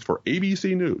analyst for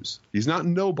ABC News. He's not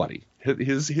nobody.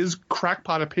 His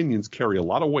crackpot opinions carry a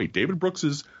lot of weight. David Brooks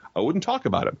I wouldn't talk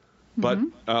about him, but,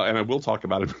 and I will talk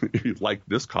about him if you like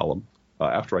this column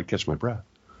after I catch my breath.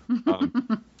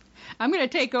 I'm going to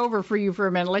take over for you for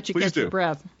a minute, let you catch your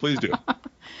breath. Please do.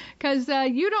 Because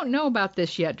you don't know about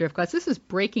this yet, Driftglass. This is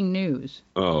breaking news.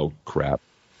 Oh, crap.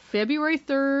 February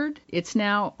 3rd. It's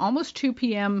now almost 2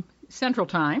 p.m. Central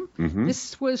Time.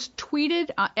 This was tweeted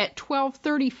at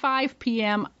 12:35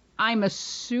 p.m., I'm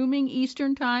assuming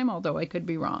Eastern Time, although I could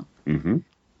be wrong.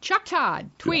 Chuck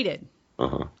Todd tweeted,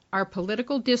 our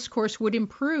political discourse would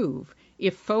improve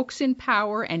if folks in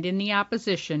power and in the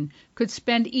opposition could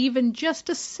spend even just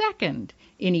a second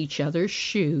in each other's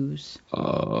shoes.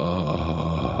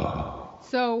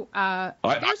 So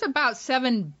there's about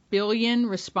 7 billion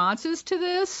responses to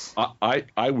this.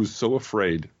 I was so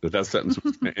afraid that sentence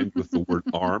was going to end with the word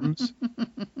arms.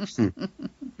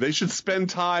 They should spend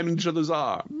time in each other's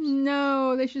arms.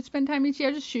 No, they should spend time in each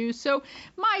other's shoes. So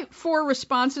my 4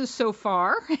 responses so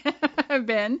far have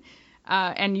been,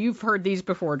 And you've heard these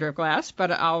before, Driftglass,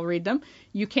 but I'll read them.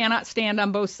 You cannot stand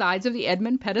on both sides of the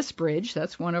Edmund Pettus Bridge.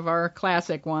 That's one of our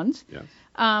classic ones. Yeah.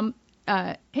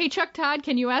 Hey, Chuck Todd,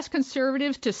 can you ask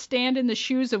conservatives to stand in the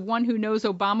shoes of one who knows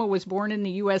Obama was born in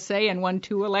the USA and won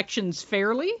 2 elections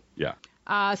fairly? Yeah.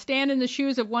 Stand in the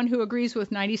shoes of one who agrees with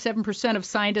 97% of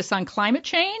scientists on climate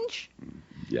change?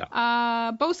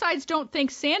 Yeah. Both sides don't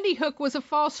think Sandy Hook was a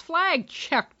false flag,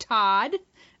 Chuck Todd.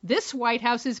 This White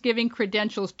House is giving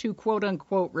credentials to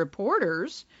quote-unquote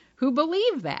reporters who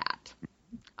believe that.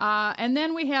 And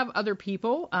then we have other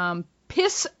people.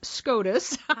 Piss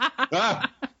SCOTUS.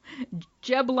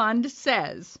 Jeb Lund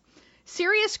says,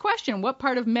 serious question. What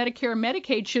part of Medicare and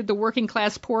Medicaid should the working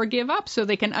class poor give up so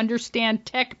they can understand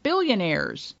tech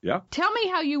billionaires? Yeah. Tell me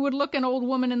how you would look an old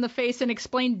woman in the face and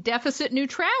explain deficit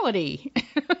neutrality.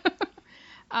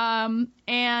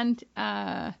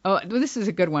 This is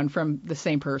a good one from the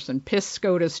same person. Piss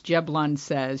SCOTUS Jeb Lund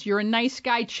says, you're a nice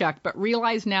guy, Chuck, but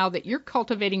realize now that you're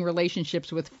cultivating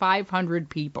relationships with 500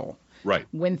 people. Right.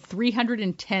 When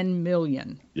 310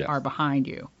 million are behind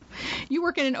you. You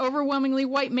work in an overwhelmingly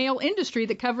white male industry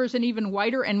that covers an even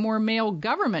whiter and more male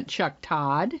government, Chuck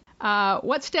Todd.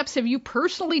 What steps have you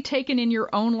personally taken in your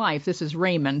own life? This is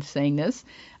Raymond saying this.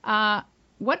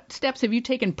 What steps have you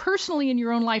taken personally in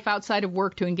your own life outside of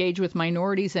work to engage with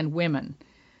minorities and women?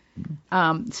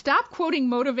 Stop quoting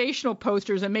motivational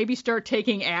posters and maybe start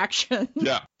taking action.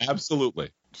 Yeah,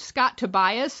 absolutely. Scott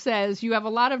Tobias says, you have a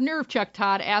lot of nerve, Chuck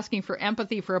Todd, asking for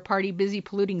empathy for a party busy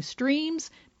polluting streams,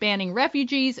 banning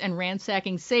refugees, and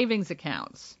ransacking savings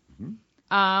accounts.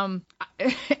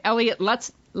 Elliot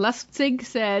Lustig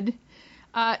said,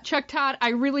 Chuck Todd, I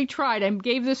really tried and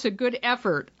gave this a good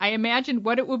effort. I imagined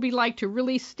what it would be like to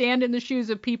really stand in the shoes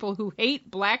of people who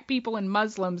hate black people and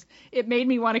Muslims. It made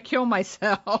me want to kill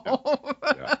myself.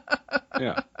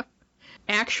 Yeah.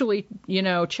 Actually,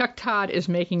 Chuck Todd is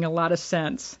making a lot of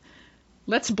sense.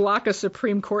 Let's block a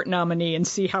Supreme Court nominee and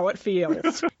see how it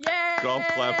feels. Yay! Golf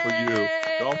clap for you.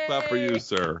 Golf clap for you,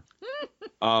 sir.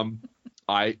 I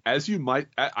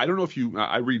don't know if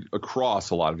I read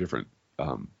across a lot of different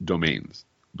domains,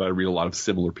 but I read a lot of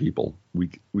similar people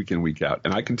week in, week out.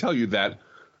 And I can tell you that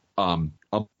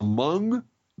among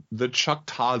the Chuck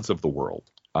Todds of the world,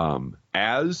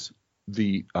 as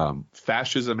the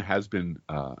fascism has been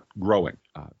growing,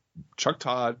 Chuck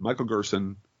Todd, Michael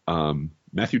Gerson,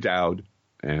 Matthew Dowd,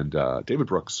 and David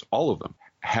Brooks, all of them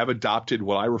have adopted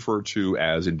what I refer to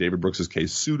as, in David Brooks's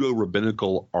case,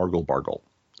 pseudo-rabbinical argle-bargle.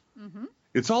 Mm-hmm.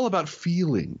 It's all about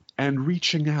feeling and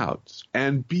reaching out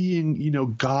and being,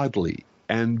 godly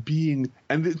and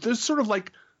there's sort of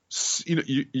like,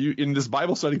 you in this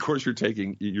Bible study course you're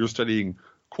taking, you're studying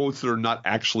quotes that are not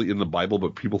actually in the Bible,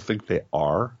 but people think they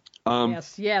are.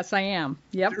 Yes, I am.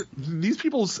 Yep. These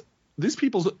people's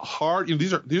hard,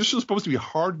 these are supposed to be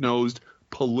hard-nosed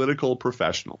political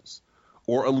professionals,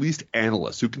 or at least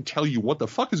analysts who can tell you what the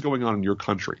fuck is going on in your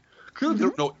country. Clearly, they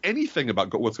don't know anything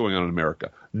about what's going on in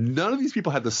America. None of these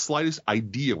people have the slightest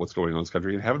idea what's going on in this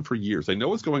country and haven't for years. They know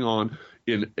what's going on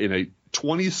in a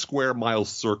 20 square mile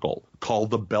circle called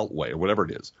the Beltway or whatever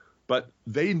it is. But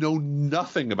they know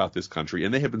nothing about this country,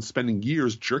 and they have been spending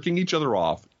years jerking each other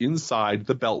off inside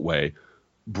the Beltway,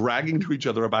 bragging to each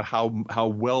other about how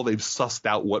well they've sussed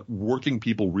out what working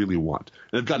people really want.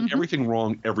 And they've gotten everything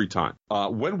wrong every time.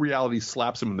 When reality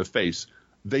slaps them in the face,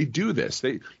 they do this.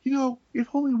 If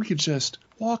only we could just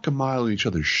walk a mile in each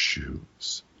other's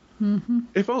shoes. Mm-hmm.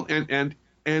 If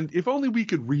only we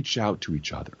could reach out to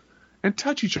each other and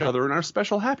touch each other in our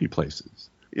special happy places.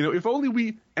 If only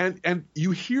we and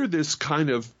you hear this kind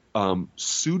of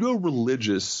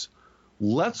pseudo-religious,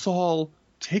 let's all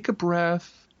take a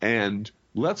breath and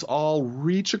let's all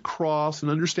reach across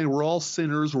and understand we're all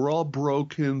sinners, we're all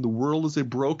broken, the world is a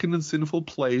broken and sinful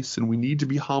place, and we need to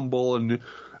be humble. And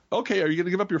okay, are you going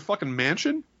to give up your fucking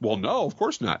mansion? Well, no, of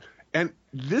course not. And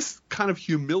this kind of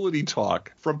humility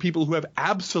talk from people who have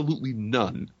absolutely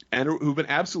none and who've been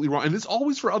absolutely wrong, and it's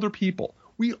always for other people.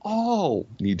 We all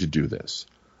need to do this.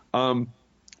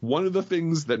 One of the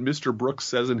things that Mr. Brooks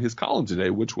says in his column today,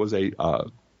 which was he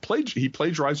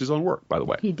plagiarized his own work, by the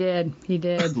way. He did.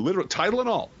 Literal title and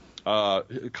all. A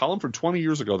column from 20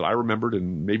 years ago that I remembered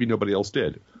and maybe nobody else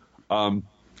did.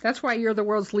 That's why you're the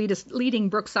world's leading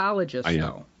Brooksologist.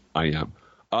 I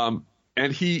am.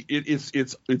 And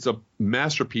it's a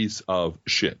masterpiece of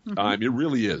shit. Mm-hmm. It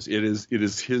really is. It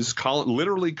is his column,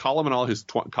 literally column and all, his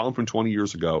column from 20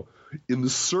 years ago, in the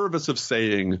service of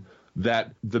saying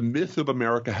that the myth of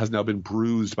America has now been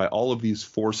bruised by all of these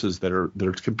forces that are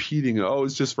competing. Oh,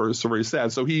 it's just so very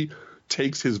sad. So he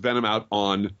takes his venom out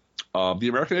on the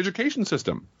American education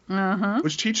system,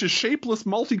 which teaches shapeless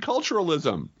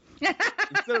multiculturalism.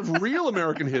 instead of real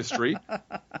American history,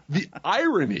 the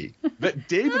irony that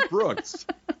David Brooks,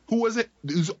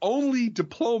 whose only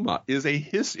diploma is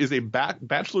a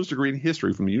bachelor's degree in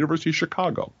history from the University of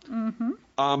Chicago,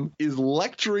 is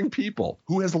lecturing people,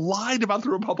 who has lied about the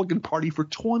Republican Party for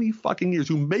 20 fucking years,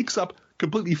 who makes up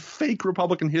completely fake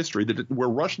Republican history where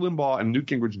Rush Limbaugh and Newt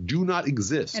Gingrich do not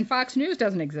exist. And Fox News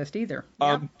doesn't exist either.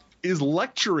 Is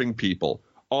lecturing people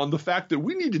on the fact that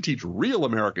we need to teach real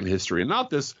American history and not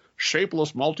this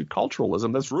shapeless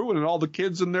multiculturalism that's ruining all the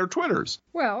kids and their Twitters.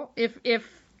 Well, if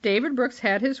David Brooks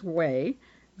had his way,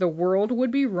 the world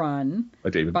would be run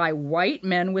by white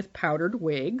men with powdered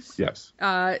wigs. Yes.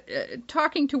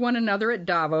 Talking to one another at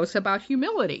Davos about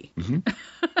humility.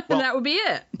 Well, that would be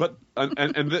it. But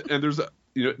and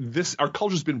there's our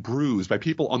culture's been bruised by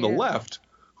people on the left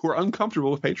who are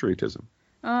uncomfortable with patriotism.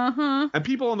 And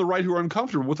people on the right who are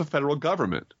uncomfortable with the federal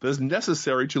government that is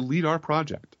necessary to lead our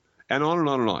project. And on and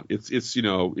on and on. It's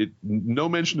no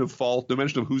mention of fault, no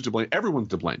mention of who's to blame. Everyone's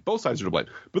to blame. Both sides are to blame.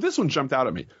 But this one jumped out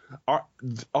at me.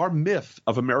 Our myth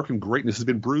of American greatness has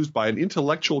been bruised by an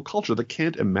intellectual culture that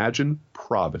can't imagine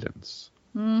providence.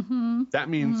 That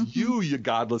means you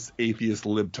godless atheist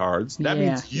libtards. That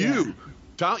means you.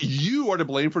 You are to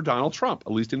blame for Donald Trump,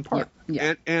 at least in part.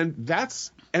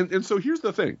 And so here's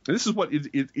the thing. And this is what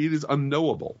it is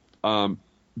unknowable.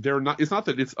 It's not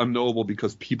that it's unknowable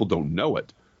because people don't know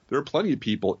it. There are plenty of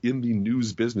people in the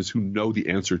news business who know the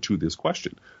answer to this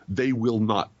question. They will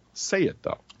not say it,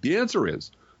 though.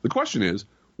 The question is,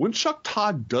 when Chuck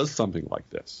Todd does something like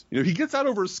this, he gets out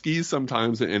over his skis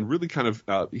sometimes and really kind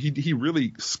of he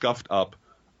really scuffed up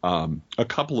a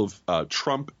couple of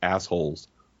Trump assholes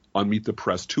on Meet the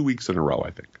Press 2 weeks in a row,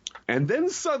 I think. And then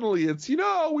suddenly it's,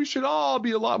 we should all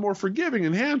be a lot more forgiving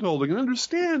and hand-holding and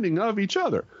understanding of each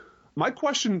other. My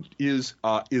question is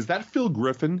that Phil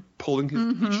Griffin pulling his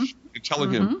leash and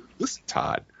telling him, listen,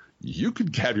 Todd, you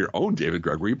could have your own David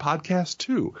Gregory podcast,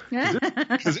 too.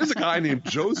 Because there's a guy named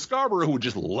Joe Scarborough who would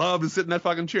just love to sit in that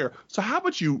fucking chair. So how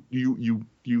about you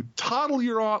toddle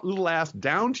your little ass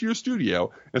down to your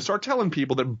studio and start telling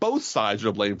people that both sides are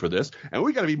to blame for this, and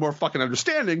we got to be more fucking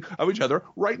understanding of each other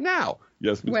right now.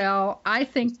 Yes, Ms. Well, I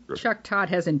think Chuck Todd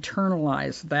has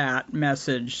internalized that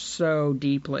message so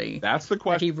deeply. That's the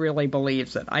question. That he really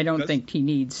believes it. I don't think he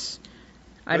needs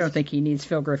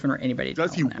Phil Griffin or anybody.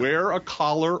 Does he wear a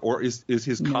collar, or is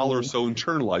his collar so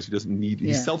internalized he doesn't need?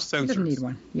 He self-censors. He doesn't need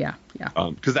one. Yeah.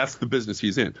 Because that's the business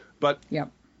he's in. But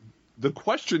the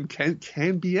question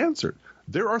can be answered.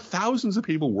 There are thousands of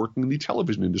people working in the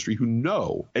television industry who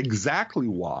know exactly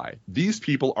why these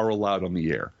people are allowed on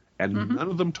the air, and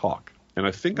none of them talk. And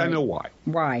I think I know why.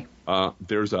 Why?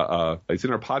 There's it's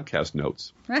in our podcast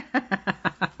notes.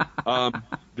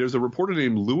 There's a reporter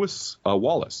named Lewis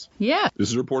Wallace. Yeah. This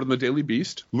is reported in the Daily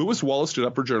Beast. Lewis Wallace stood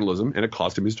up for journalism, and it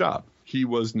cost him his job. He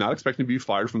was not expecting to be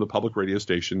fired from the public radio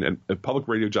station and a public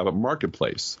radio job at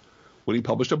Marketplace when he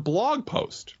published a blog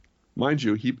post. Mind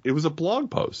you, it was a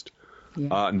blog post.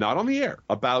 Not on the air,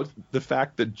 about the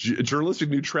fact that journalistic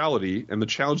neutrality and the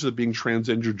challenges of being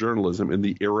transgender journalism in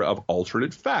the era of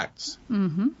alternate facts.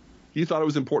 He thought it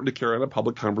was important to carry on a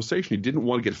public conversation. He didn't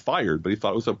want to get fired, but he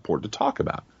thought it was important to talk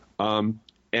about.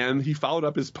 And he followed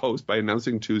up his post by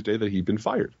announcing Tuesday that he'd been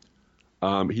fired.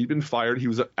 He'd been fired. He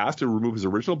was asked to remove his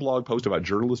original blog post about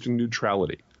journalistic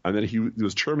neutrality, and then he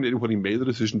was terminated when he made the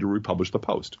decision to republish the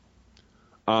post.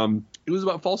 It was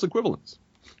about false equivalence.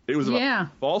 It was about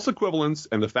false equivalence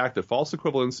and the fact that false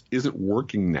equivalence isn't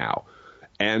working now.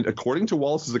 And according to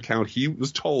Wallace's account, he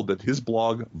was told that his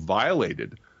blog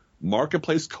violated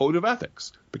Marketplace Code of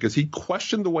Ethics because he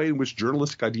questioned the way in which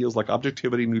journalistic ideas like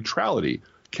objectivity and neutrality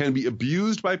can be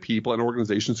abused by people and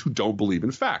organizations who don't believe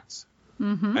in facts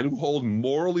and who hold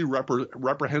morally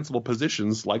reprehensible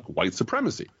positions like white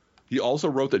supremacy. He also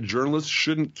wrote that journalists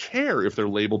shouldn't care if they're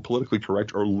labeled politically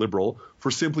correct or liberal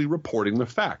for simply reporting the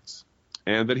facts.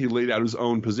 And then he laid out his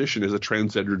own position as a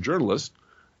transgender journalist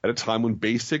at a time when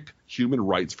basic human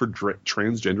rights for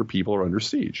transgender people are under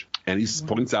siege. And he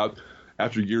points out,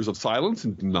 after years of silence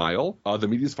and denial, the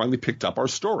media's finally picked up our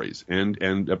stories. And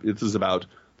this is about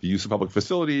the use of public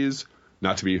facilities,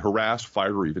 not to be harassed,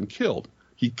 fired, or even killed.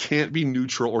 He can't be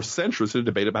neutral or centrist in a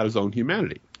debate about his own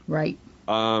humanity. Right.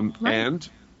 And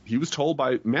he was told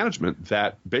by management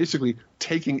that basically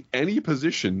taking any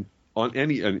position on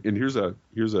any, and here's an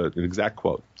exact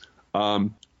quote,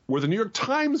 where the New York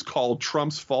Times called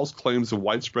Trump's false claims of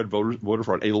widespread voter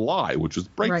fraud a lie, which was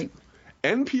breakthrough. Right.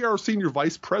 NPR senior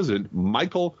vice president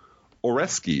Michael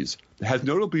Oreskes has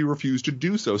notably refused to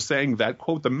do so, saying that,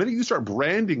 quote, the minute you start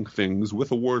branding things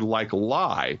with a word like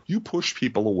lie, you push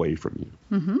people away from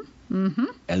you.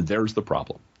 And there's the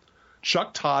problem.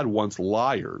 Chuck Todd wants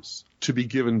liars to be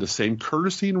given the same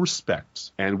courtesy and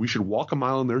respect, and we should walk a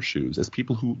mile in their shoes as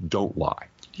people who don't lie.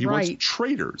 He wants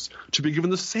traitors to be given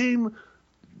the same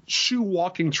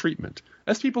shoe-walking treatment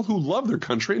as people who love their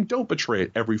country and don't betray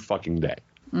it every fucking day.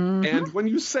 And when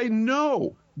you say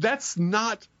no, that's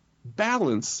not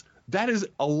balance. That is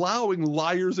allowing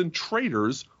liars and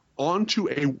traitors onto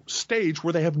a stage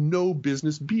where they have no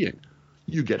business being.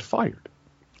 You get fired.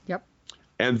 Yep.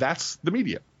 And that's the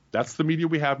media. That's the media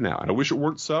we have now. And I wish it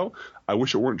weren't so. I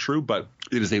wish it weren't true, but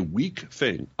it is a weak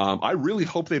thing. I really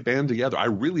hope they band together. I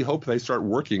really hope they start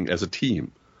working as a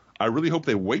team. I really hope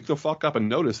they wake the fuck up and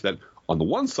notice that on the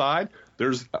one side,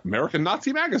 there's American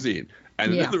Nazi Magazine.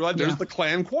 And on the other side, there's the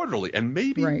Klan Quarterly. And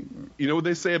maybe, you know what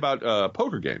they say about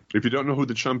poker game? If you don't know who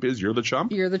the chump is, you're the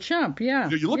chump. You're the chump, yeah.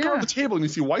 You look around the table and you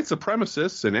see white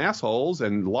supremacists and assholes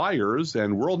and liars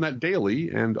and WorldNet Daily.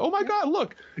 And, oh, my God,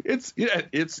 look, it's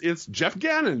Jeff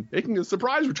Gannon making a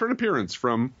surprise return appearance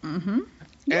from.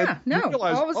 Yeah, no,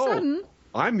 realize, all of a sudden.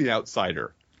 I'm the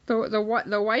outsider.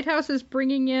 The White House is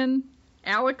bringing in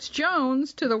Alex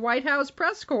Jones to the White House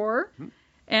press corps,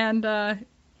 and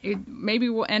maybe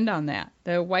we'll end on that.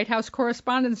 The White House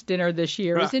Correspondents' Dinner this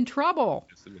year is in trouble.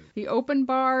 Yes, it is. The open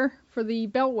bar for the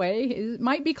Beltway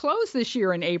might be closed this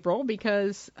year in April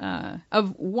because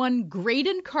of one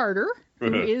Graydon Carter,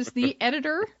 who is the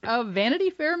editor of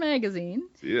Vanity Fair magazine.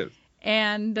 He is.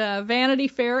 And Vanity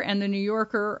Fair and the New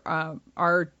Yorker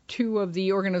are two of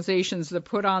the organizations that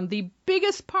put on the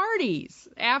biggest parties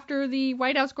after the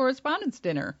White House Correspondents'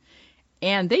 Dinner.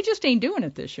 And they just ain't doing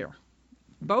it this year.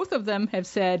 Both of them have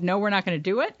said, no, we're not going to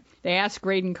do it. They asked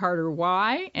Graydon Carter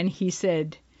why, and he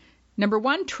said, number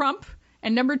one, Trump,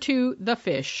 and number two, the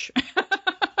fish.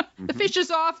 The fish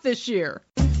is off this year.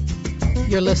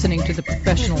 You're listening to the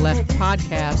Professional Left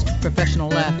podcast,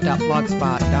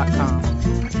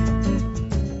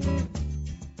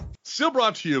 professionalleft.blogspot.com. Still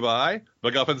brought to you by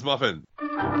McGuffin's Muffin.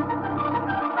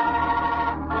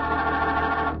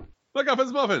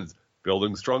 McGuffin's Muffins,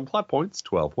 building strong plot points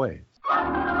 12 ways.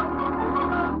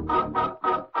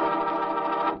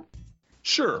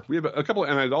 Sure, we have a couple,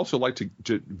 and I'd also like to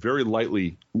very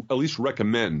lightly at least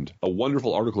recommend a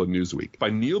wonderful article in Newsweek by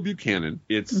Neil Buchanan.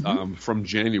 It's from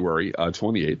January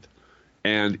 28th.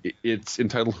 And it's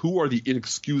entitled, Who Are the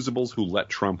Inexcusables Who Let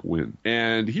Trump Win?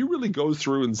 And he really goes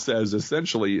through and says,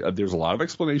 essentially, there's a lot of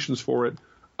explanations for it,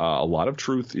 a lot of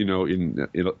truth, in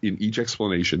each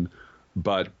explanation.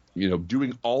 But,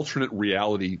 doing alternate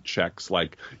reality checks,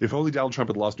 like if only Donald Trump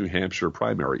had lost New Hampshire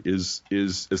primary is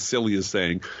as silly as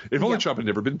saying, if only Trump had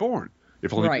never been born,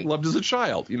 if only he loved as a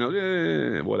child,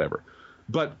 whatever.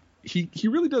 But he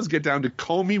really does get down to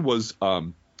Comey was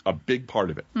a big part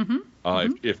of it.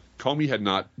 If Comey had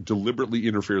not deliberately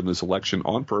interfered in this election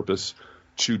on purpose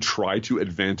to try to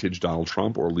advantage Donald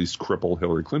Trump or at least cripple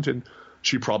Hillary Clinton,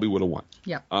 she probably would have won.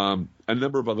 Yeah. A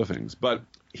number of other things. But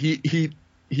he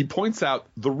points out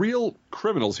the real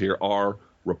criminals here are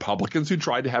Republicans who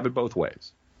tried to have it both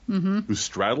ways, who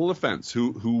straddle the fence,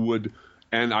 who would,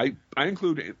 and I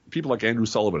include people like Andrew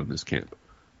Sullivan in this camp,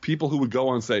 people who would go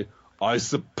on and say, I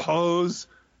suppose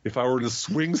if I were in a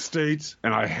swing state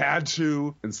and I had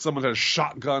to, and someone had a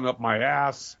shotgun up my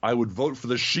ass, I would vote for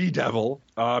the she-devil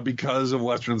because of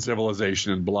Western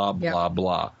civilization and blah, blah,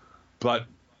 blah. But,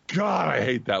 God, I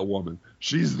hate that woman.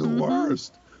 She's the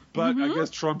worst. But I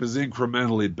guess Trump is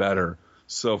incrementally better.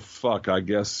 So, fuck, I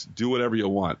guess do whatever you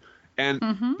want. And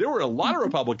there were a lot of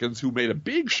Republicans who made a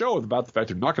big show about the fact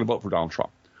they're not going to vote for Donald Trump.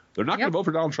 They're not going to vote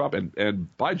for Donald Trump,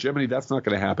 and by Gemini, that's not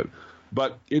going to happen.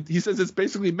 But he says it's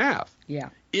basically math. Yeah.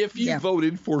 If you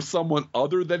voted for someone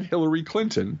other than Hillary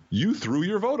Clinton, you threw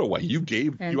your vote away. You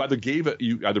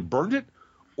either burned it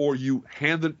or you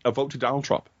handed a vote to Donald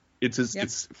Trump.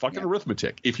 It's fucking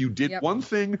arithmetic. If you did one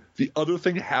thing, the other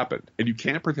thing happened, and you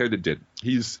can't pretend it didn't.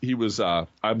 He was. I'm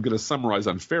going to summarize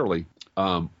unfairly.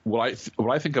 What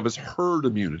I think of as herd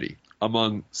immunity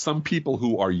among some people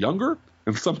who are younger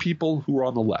and some people who are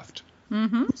on the left.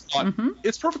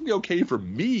 It's perfectly okay for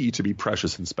me to be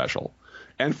precious and special,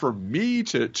 and for me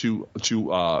to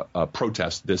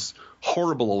protest this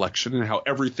horrible election and how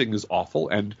everything is awful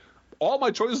and all my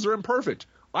choices are imperfect.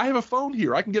 I have a phone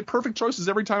here. I can get perfect choices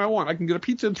every time I want. I can get a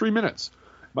pizza in 3 minutes.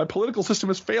 My political system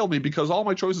has failed me because all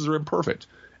my choices are imperfect,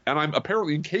 and I'm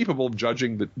apparently incapable of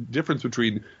judging the difference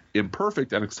between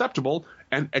imperfect and acceptable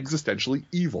and existentially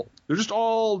evil. They're just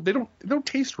all they don't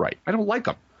taste right. I don't like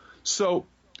them. So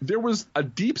there was a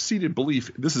deep-seated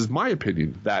belief, this is my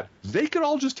opinion, that they could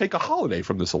all just take a holiday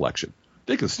from this election.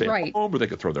 They could stay at home, or they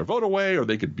could throw their vote away, or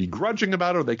they could be grudging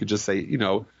about it, or they could just say,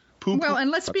 Well,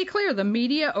 and let's be clear. The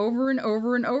media over and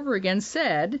over and over again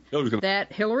said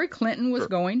that Hillary Clinton was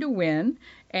going to win,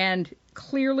 and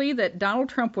clearly that Donald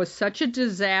Trump was such a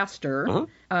disaster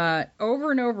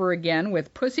over and over again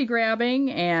with pussy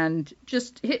grabbing, and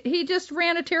he just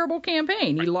ran a terrible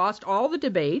campaign. He lost all the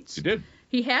debates. He did.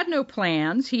 He had no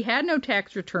plans. He had no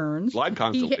tax returns. Lied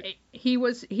constantly. He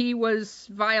was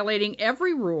violating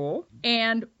every rule.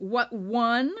 And what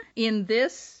won in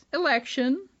this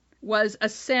election was a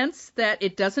sense that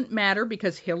it doesn't matter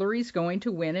because Hillary's going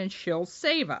to win and she'll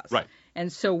save us. Right.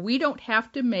 And so we don't have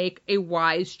to make a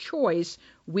wise choice.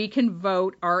 We can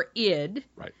vote our id.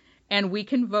 Right. And we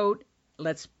can vote,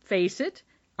 let's face it,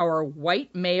 our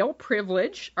white male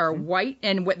privilege, our white,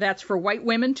 and that's for white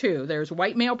women too. There's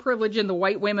white male privilege in the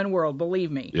white women world,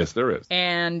 believe me. Yes, there is.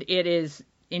 And it is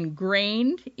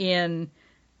ingrained in,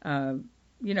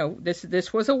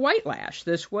 this was a white lash.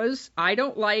 This was, I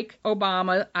don't like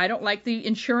Obama. I don't like the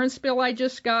insurance bill I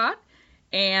just got.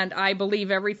 And I believe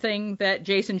everything that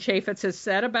Jason Chaffetz has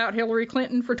said about Hillary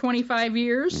Clinton for 25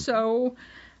 years. So,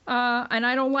 and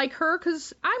I don't like her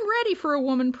because I'm ready for a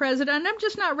woman president. I'm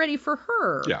just not ready for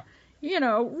her. Yeah.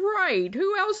 Right.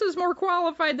 Who else is more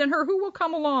qualified than her? Who will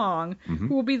come along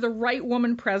who will be the right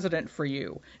woman president for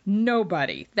you?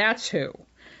 Nobody. That's who.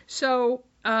 So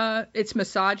it's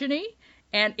misogyny,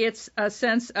 and it's a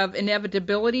sense of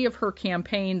inevitability of her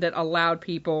campaign that allowed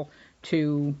people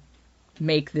to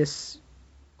make this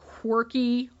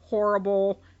quirky,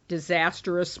 horrible,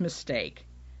 disastrous mistake.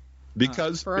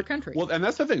 Because for our country. Well, and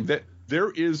that's the thing that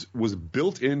was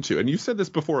built into, and you said this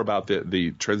before about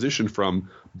the transition from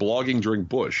blogging during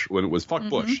Bush, when it was fuck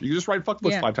Bush. You just write fuck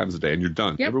Bush 5 times a day and you're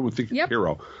done. Yep. Everyone would think you're a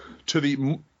hero.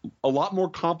 To a lot more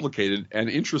complicated and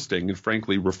interesting and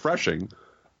frankly refreshing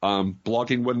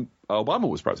blogging when Obama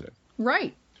was president.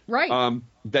 Right.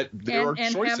 That there are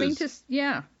choices. Having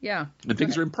to, and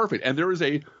things are imperfect. And there was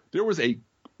a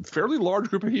fairly large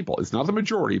group of people. It's not the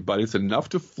majority, but it's enough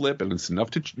to flip, and it's enough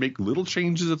to make little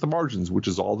changes at the margins, which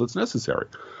is all that's necessary,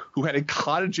 who had a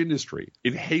cottage industry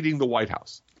in hating the White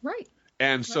House. Right.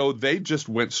 And so they just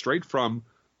went straight from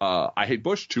I hate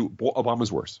Bush to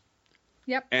Obama's worse.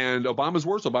 Yep. And Obama's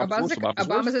worse,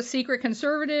 Obama's a secret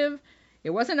conservative. It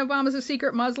wasn't Obama's a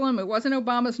secret Muslim. It wasn't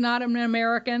Obama's not an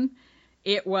American.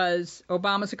 It was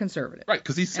Obama's a conservative. Right,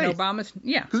 because he's safe. And Obama's,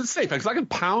 because it's safe. Because I can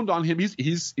pound on him.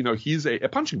 He's a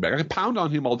punching bag. I can pound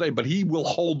on him all day, but he will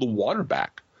hold the water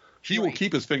back. He will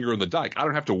keep his finger in the dike. I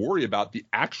don't have to worry about the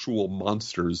actual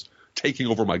monsters taking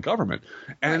over my government.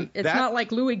 And it's not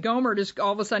like Louis Gohmert is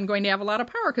all of a sudden going to have a lot of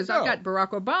power because I've got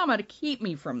Barack Obama to keep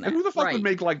me from that. And who the fuck would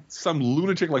make like some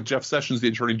lunatic like Jeff Sessions the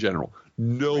Attorney General?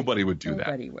 Nobody would do that.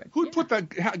 Nobody would. Who'd put that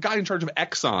guy in charge of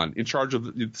Exxon in charge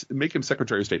of make him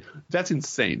Secretary of State? That's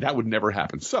insane. That would never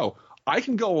happen. So I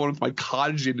can go on with my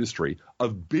cottage industry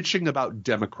of bitching about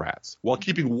Democrats while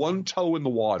keeping one toe in the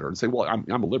water and say, well, I'm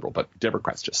a liberal, but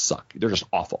Democrats just suck. They're just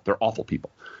awful. They're awful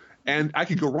people. And I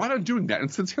could go right on doing that.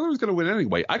 And since Hillary's going to win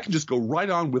anyway, I can just go right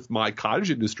on with my cottage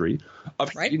industry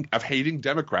of hating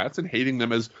Democrats and hating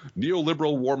them as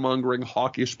neoliberal, warmongering,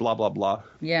 hawkish, blah, blah, blah.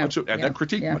 That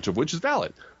critique, much of which is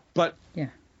valid. But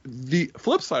the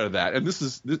flip side of that, and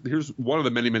here's one of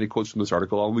the many, many quotes from this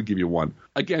article. I'll only give you one.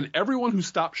 Again, everyone who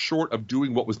stopped short of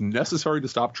doing what was necessary to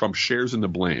stop Trump shares in the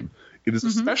blame. It is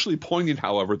especially poignant,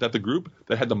 however, that the group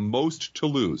that had the most to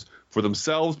lose for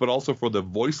themselves, but also for the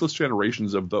voiceless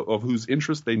generations of whose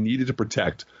interests they needed to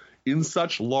protect in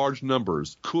such large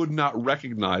numbers, could not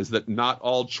recognize that not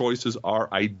all choices are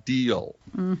ideal.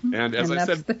 And as I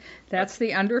said, that's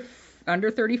the under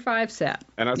 35 set.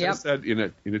 And as I said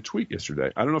in a tweet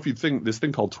yesterday, I don't know if you think this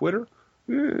thing called Twitter,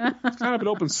 it's kind of an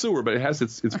open sewer, but it has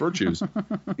its virtues.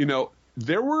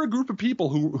 There were a group of people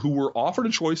who were offered a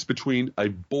choice between a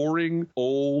boring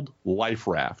old life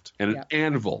raft and an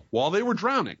anvil while they were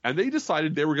drowning, and they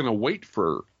decided they were going to wait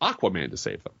for Aquaman to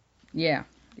save them.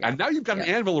 And now you've got an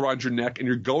anvil around your neck, and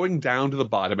you're going down to the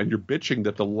bottom, and you're bitching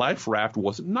that the life raft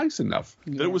wasn't nice enough,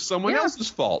 that it was someone else's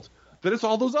fault, that it's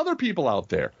all those other people out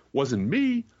there. Wasn't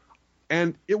me,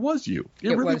 and it was you.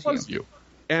 It really was you.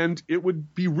 And it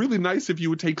would be really nice if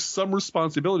you would take some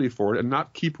responsibility for it and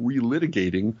not keep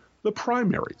relitigating the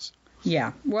primaries.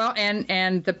 Yeah. Well,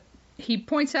 and he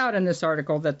points out in this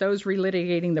article that those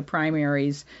relitigating the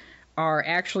primaries are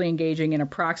actually engaging in a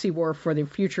proxy war for the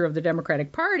future of the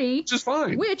Democratic Party. Which is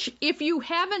fine. Which, if you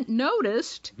haven't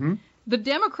noticed, the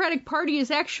Democratic Party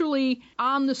is actually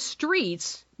on the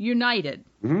streets united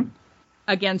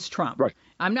against Trump. Right.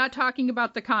 I'm not talking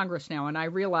about the Congress now, and I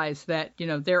realize that,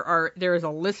 there is a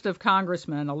list of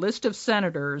congressmen, a list of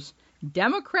senators,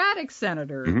 Democratic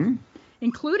senators,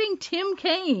 including Tim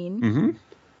Kaine,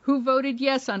 who voted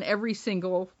yes on every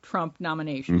single Trump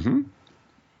nomination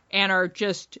and are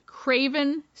just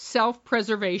craven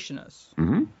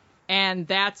self-preservationists. And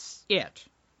that's it.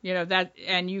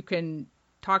 And you can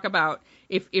talk about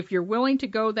if you're willing to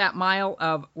go that mile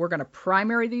of we're going to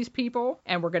primary these people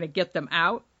and we're going to get them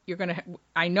out,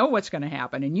 I know what's going to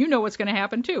happen, and you know what's going to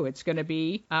happen too. It's going to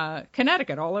be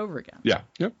Connecticut all over again. Yeah.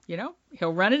 Yep.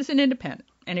 He'll run as an independent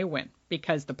and he'll win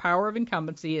because the power of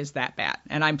incumbency is that bad.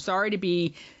 And I'm sorry to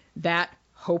be that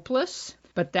hopeless,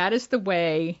 but that is the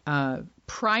way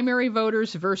primary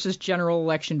voters versus general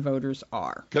election voters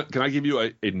are. Can I give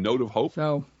you a note of hope?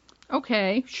 So,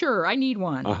 okay, sure, I need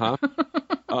one.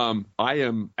 I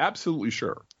am absolutely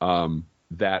sure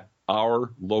that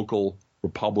our local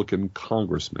Republican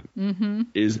congressman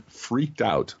is freaked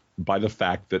out by the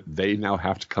fact that they now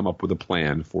have to come up with a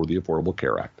plan for the Affordable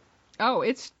Care Act. Oh,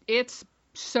 it's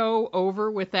so over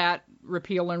with that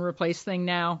repeal and replace thing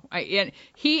now. And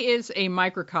he is a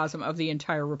microcosm of the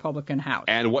entire Republican House.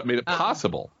 And what made it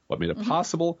possible?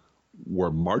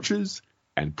 Were marches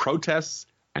and protests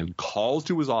and calls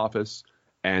to his office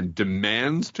and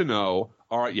demands to know,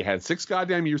 all right, you had 6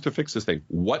 goddamn years to fix this thing.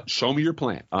 Show me your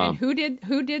plan. And who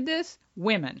did this?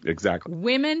 Women. Exactly.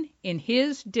 Women in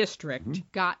his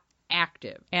district got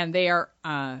active, and they are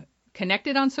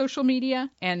connected on social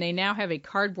media, and they now have a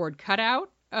cardboard cutout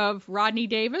of Rodney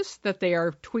Davis that they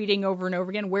are tweeting over and over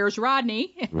again. Where's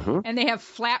Rodney? And they have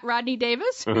flat Rodney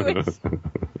Davis. Who is,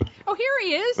 oh, here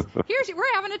he is.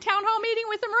 We're having a town hall meeting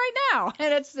with him right now.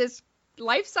 And it's this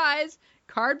life-size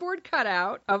cardboard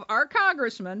cutout of our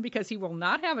congressman, because he will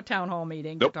not have a town hall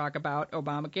meeting to talk about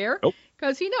Obamacare,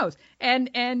 because he knows.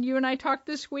 And you and I talked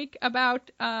this week about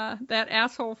that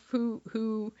asshole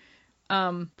who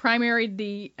primaried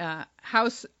the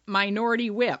House Minority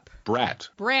Whip. Dave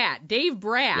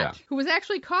Bratt, who was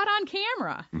actually caught on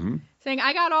camera saying,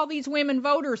 I got all these women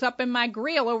voters up in my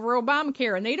grill over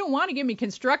Obamacare, and they don't want to give me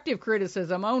constructive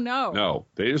criticism. Oh, no. No,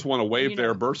 they just want to wave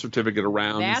their birth certificate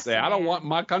around and say, I don't want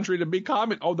my country to be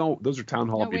common. Oh, no, those are town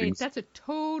hall meetings. Wait, that's a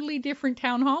totally different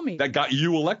town hall meeting. That got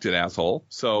you elected, asshole.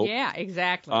 So yeah,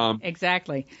 exactly.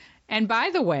 Exactly. And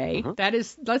by the way,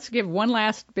 let's give one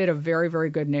last bit of very, very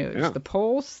good news. Yeah. The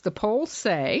polls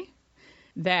say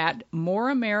that more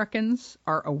Americans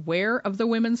are aware of the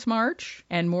Women's March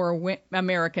and more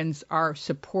Americans are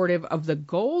supportive of the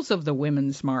goals of the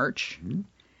Women's March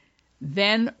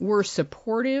than were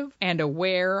supportive and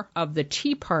aware of the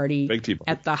Tea Party, fake Tea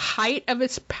Party. At the height of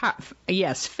its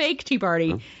fake Tea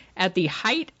Party at the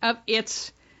height of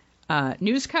its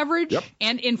news coverage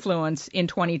and influence in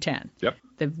 2010.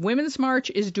 The Women's March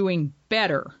is doing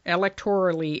better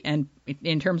electorally and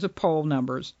in terms of poll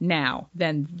numbers now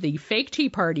than the fake Tea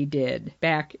Party did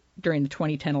back during the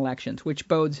 2010 elections, which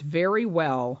bodes very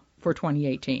well for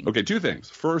 2018. Okay, 2 things.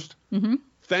 First,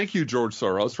 thank you, George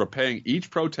Soros, for paying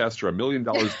each protester $1 million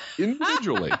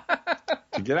individually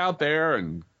to get out there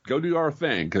and go do our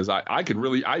thing, because I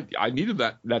needed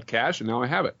that cash, and now I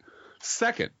have it.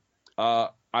 Second, I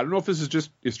don't know if this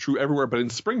is true everywhere, but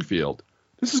in Springfield,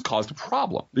 this has caused a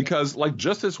problem because, like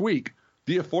just this week,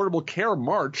 the Affordable Care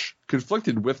March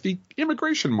conflicted with the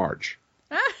Immigration March.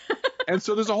 And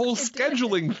so there's a whole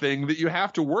scheduling thing that you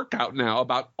have to work out now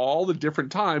about all the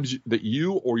different times that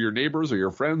you or your neighbors or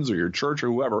your friends or your church or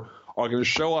whoever are going to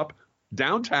show up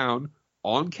downtown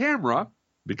on camera,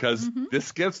 because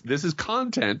this is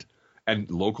content,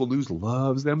 and local news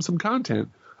loves them some content.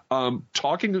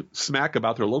 Talking smack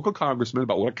about their local congressman,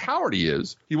 about what a coward he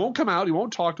is. He won't come out. He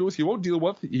won't talk to us. He won't deal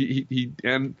with.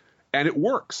 And it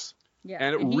works. Yeah,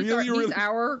 and he's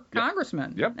our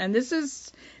congressman. Yep. And this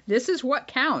is what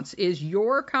counts. Is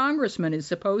your congressman is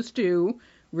supposed to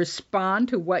respond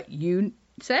to what you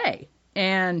say,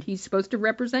 and he's supposed to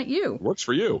represent you. Works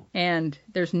for you. And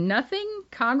there's nothing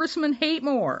congressmen hate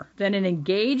more than an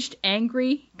engaged,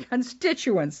 angry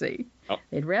constituency. Oh.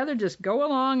 They'd rather just go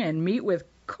along and meet with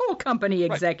coal company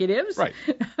executives, right.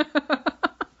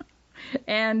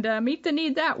 and meet the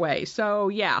need that way. So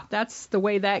yeah, that's the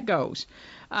way that goes.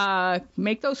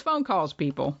 Make those phone calls,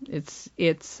 people. It's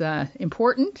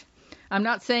important. I'm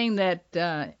not saying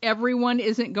that everyone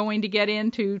isn't going to get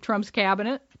into Trump's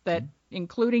cabinet, that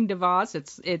including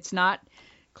DeVos. It's not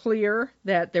clear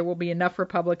that there will be enough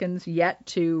Republicans yet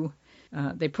to.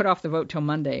 They put off the vote till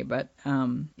Monday, but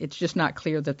it's just not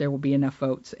clear that there will be enough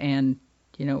votes. And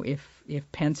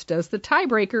if Pence does the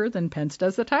tiebreaker, then Pence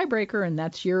does the tiebreaker, and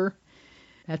that's your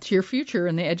future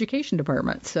in the education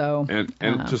department. So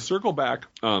and to circle back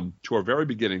to our very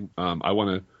beginning, I want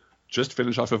to just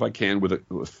finish off, if I can, with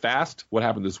a fast what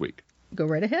happened this week. Go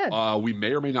right ahead. We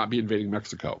may or may not be invading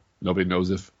Mexico. Nobody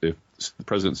knows if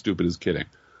President Stupid is kidding.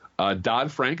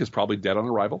 Dodd-Frank is probably dead on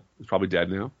arrival. He's probably dead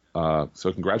now.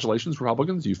 So congratulations,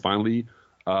 Republicans. You finally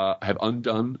have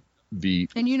undone the...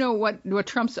 And you know what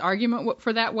Trump's argument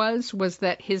for that was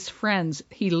that his friends,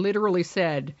 he literally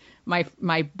said,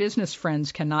 my business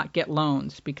friends cannot get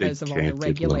loans because of all the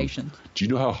regulations. Do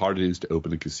you know how hard it is to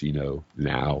open a casino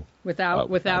now? Without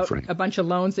a bunch of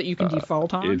loans that you can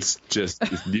default on?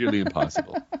 It's nearly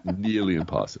impossible. Nearly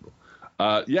impossible.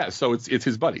 So it's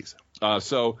his buddies.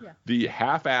 The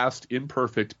half-assed,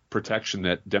 imperfect protection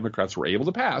that Democrats were able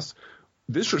to pass,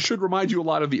 this should remind you a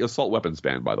lot of the assault weapons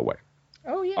ban, by the way.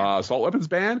 Oh, yeah. Assault weapons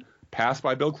ban, passed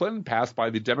by Bill Clinton, passed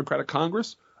by the Democratic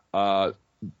Congress.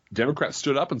 Democrats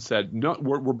stood up and said, no,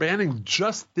 we're banning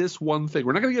just this one thing.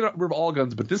 We're not going to get rid of all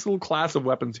guns, but this little class of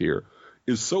weapons here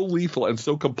is so lethal and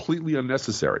so completely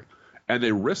unnecessary. And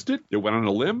they risked it. They went on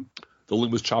a limb. The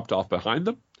limb was chopped off behind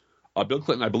them. Bill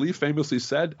Clinton, I believe, famously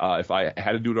said, if I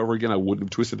had to do it over again, I wouldn't have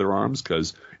twisted their arms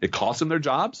because it cost them their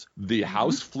jobs. The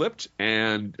House flipped,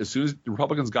 and as soon as the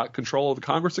Republicans got control of the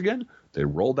Congress again, they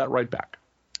rolled that right back.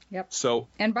 Yep. So,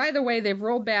 and by the way, they've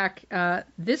rolled back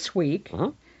this week.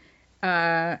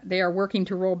 They are working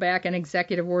to roll back an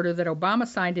executive order that Obama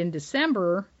signed in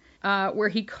December where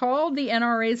he called the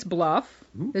NRA's bluff.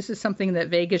 This is something that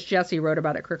Vegas Jesse wrote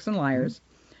about at Crooks and Liars.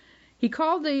 He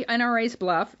called the NRA's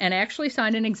bluff and actually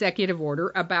signed an executive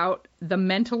order about the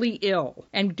mentally ill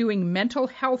and doing mental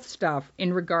health stuff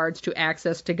in regards to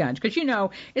access to guns. Because,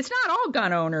 it's not all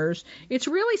gun owners. It's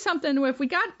really something, if we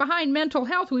got behind mental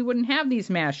health, we wouldn't have these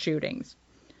mass shootings.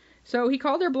 So he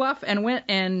called their bluff and went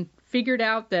and figured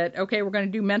out that, okay, we're going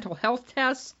to do mental health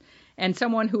tests, and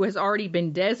someone who has already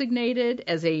been designated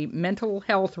as a mental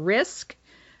health risk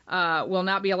will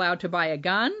not be allowed to buy a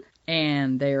gun.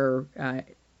 And they're...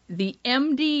 the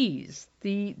MDs,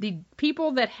 the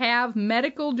people that have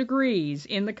medical degrees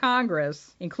in the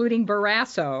Congress, including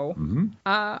Barrasso,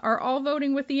 are all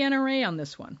voting with the NRA on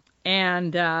this one.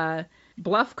 And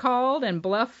Bluff called, and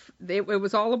it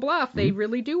was all a bluff. They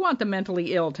really do want the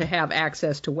mentally ill to have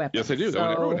access to weapons. Yes, they do. They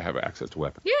want everyone to have access to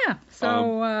weapons. Yeah.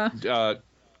 So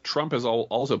Trump has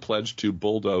also pledged to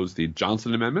bulldoze the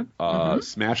Johnson Amendment,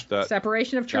 smash the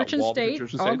separation of church and state,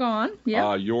 all gone.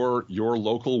 Yeah. Your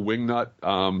local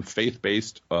wingnut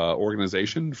faith-based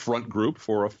organization, Front Group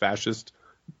for a fascist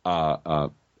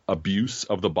abuse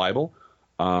of the Bible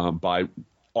by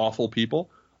awful people,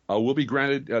 will be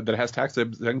granted that has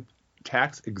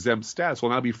tax-exempt status will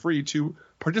now be free to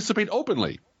participate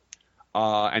openly.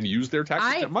 And use their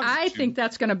tax money. I think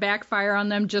that's going to backfire on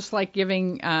them, just like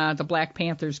giving the Black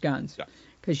Panthers guns.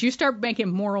 Because you start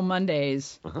making Moral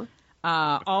Mondays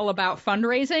all about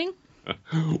fundraising.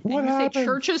 What happened? Say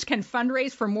churches can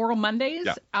fundraise for Moral Mondays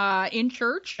in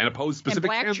church. And oppose specific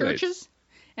candidates.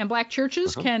 Black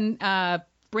churches can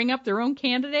bring up their own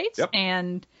candidates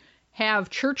and have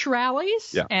church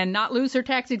rallies and not lose their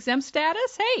tax-exempt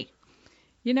status. Hey.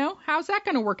 How's that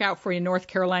going to work out for you, North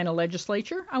Carolina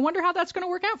legislature? I wonder how that's going to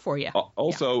work out for you.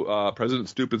 President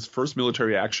Stupid's first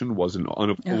military action was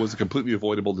a completely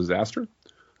avoidable disaster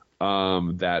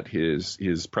that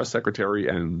his press secretary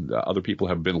and other people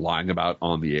have been lying about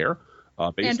on the air.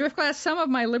 And Driftglass, some of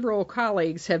my liberal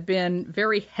colleagues have been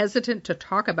very hesitant to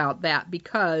talk about that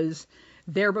because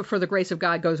there but for the grace of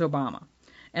God goes Obama.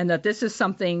 And that this is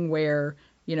something where...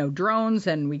 drones,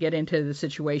 and we get into the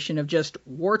situation of just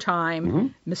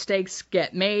wartime, mistakes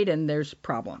get made, and there's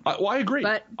problems. I agree.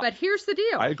 But here's the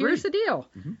deal. I agree. Here's the deal.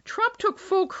 Trump took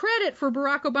full credit for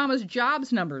Barack Obama's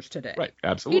jobs numbers today. Right,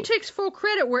 absolutely. He takes full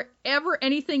credit wherever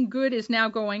anything good is now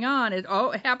going on. It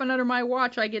happened under my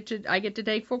watch. I get to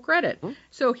take full credit.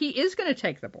 So he is going to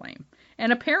take the blame.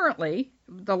 And apparently,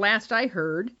 the last I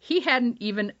heard, he hadn't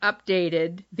even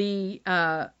updated the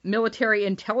military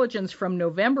intelligence from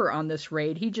November on this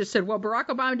raid. He just said, well, Barack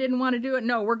Obama didn't want to do it.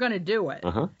 No, we're going to do it.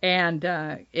 And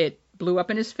it blew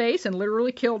up in his face and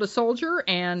literally killed a soldier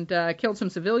and killed some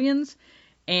civilians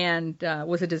and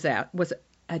was a disaster.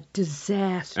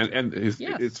 And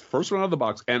it's first one out of the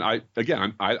box. And I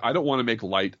don't want to make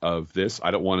light of this.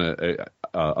 I don't want to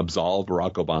absolve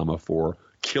Barack Obama for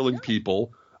killing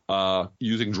people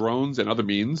using drones and other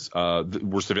means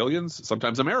were civilians,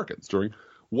 sometimes Americans.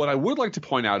 What I would like to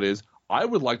point out is I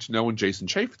would like to know when Jason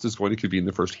Chaffetz is going to convene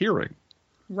the first hearing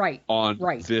on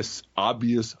this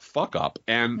obvious fuck up,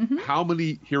 and how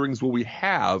many hearings will we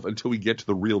have until we get to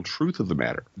the real truth of the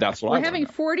matter? That's what we're having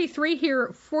 43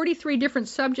 different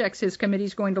subjects his committee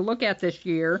is going to look at this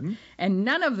year, and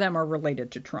none of them are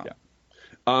related to Trump.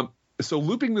 So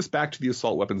looping this back to the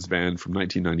assault weapons ban from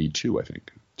 1992, I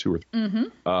think, 2 or 3.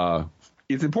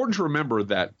 It's important to remember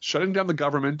that shutting down the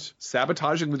government,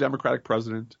 sabotaging the Democratic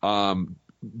president,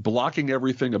 blocking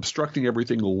everything, obstructing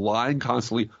everything, lying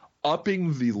constantly,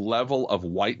 upping the level of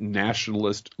white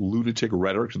nationalist lunatic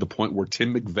rhetoric to the point where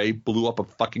Tim McVeigh blew up a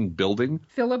fucking building.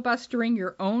 Filibustering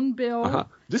your own bill.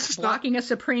 This is blocking a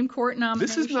Supreme Court nomination.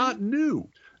 This is not new.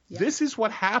 Yep. This is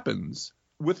what happens.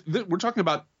 We're talking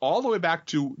about all the way back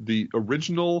to the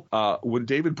original, when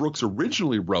David Brooks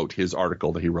originally wrote his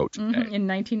article that he wrote today. In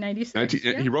 1996.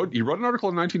 He wrote an article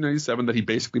in 1997 that he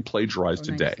basically plagiarized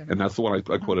today, and that's the one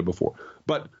I quoted before.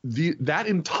 But that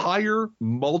entire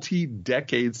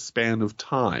multi-decade span of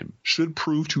time should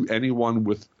prove to anyone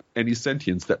with any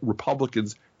sentience that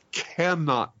Republicans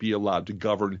cannot be allowed to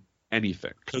govern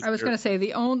anything. I was going to say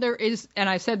there is, and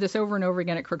I've said this over and over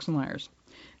again at Crooks and Liars,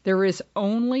 there is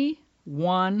only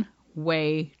one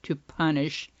way to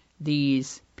punish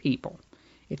these people.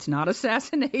 It's not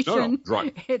assassination. No,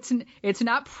 right. It's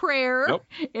not prayer. Nope.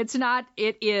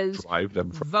 It is drive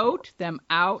them from vote power. them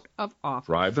out of office.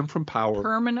 Drive them from power.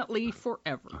 Permanently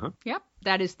forever. Yep.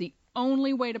 That is the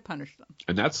only way to punish them.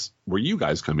 And that's where you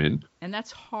guys come in. And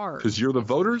that's hard. Because you're the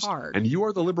voters and you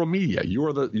are the liberal media. You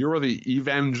are the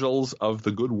evangels of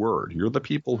the good word. You're the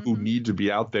people who need to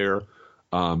be out there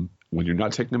when you're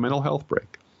not taking a mental health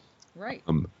break. Right.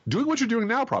 Doing what you're doing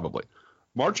now, probably.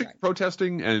 Marching,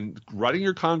 protesting, and writing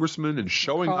your congressman and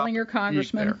showing up. Calling your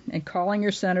congressman and calling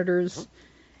your senators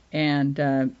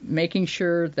and making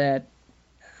sure that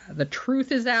the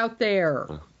truth is out there.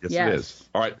 Yes, it is.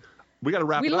 All right. We got to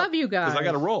wrap it up. We love you guys. Because I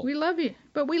got to roll. We love you.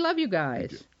 But we love you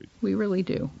guys. We really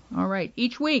do. All right.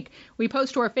 Each week, we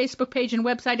post to our Facebook page and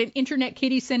website an Internet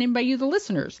Kitty sent in by you, the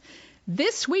listeners.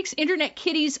 This week's Internet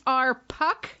Kitties are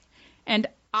Puck and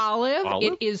Olive.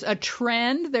 It is a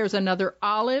trend. There's another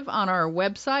Olive on our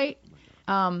website.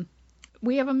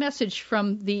 We have a message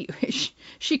from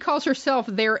she calls herself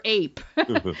their ape.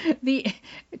 Puck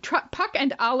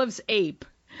and Olive's ape.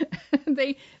 Puck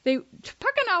and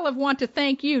Olive want to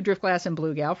thank you, Driftglass and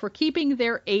Blue Gal, for keeping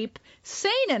their ape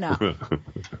sane enough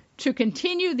to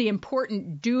continue the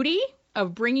important duty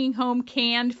of bringing home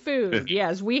canned food.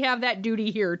 Yes, we have that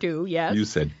duty here too. Yes. You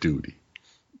said duty.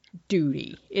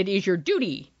 Duty. It is your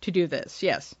duty to do this,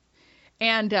 yes.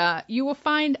 And you will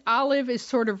find Olive is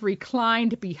sort of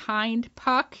reclined behind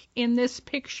Puck in this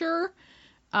picture.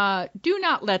 Do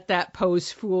not let that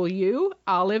pose fool you.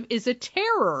 Olive is a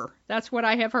terror. That's what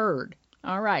I have heard.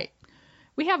 All right.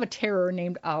 We have a terror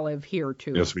named Olive here,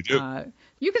 too. Yes, we do.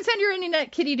 You can send your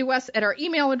Internet Kitty to us at our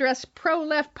email address,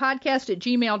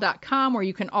 proleftpodcast@gmail.com, or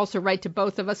you can also write to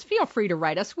both of us. Feel free to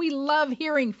write us. We love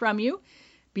hearing from you.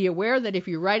 Be aware that if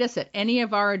you write us at any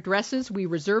of our addresses, we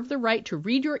reserve the right to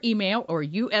read your email or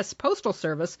U.S. Postal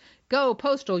Service. Go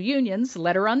Postal Unions,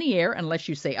 letter on the air unless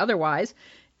you say otherwise.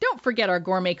 Don't forget our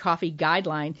gourmet coffee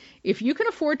guideline. If you can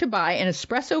afford to buy an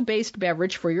espresso-based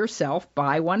beverage for yourself,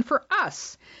 buy one for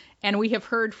us. And we have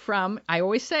heard from, I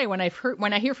always say, when I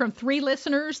hear from 3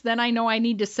 listeners, then I know I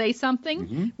need to say something.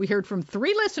 Mm-hmm. We heard from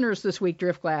 3 listeners this week,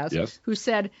 Driftglass, who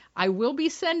said, I will be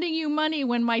sending you money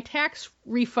when my tax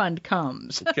refund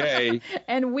comes. Okay.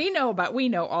 And we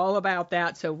know all about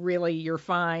that, so really you're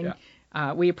fine.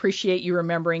 Yeah. We appreciate you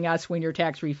remembering us when your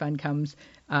tax refund comes.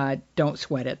 Don't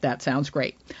sweat it. That sounds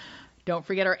great. Don't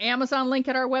forget our Amazon link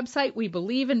at our website. We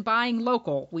believe in buying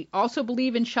local. We also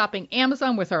believe in shopping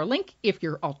Amazon with our link if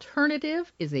your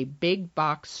alternative is a big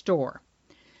box store.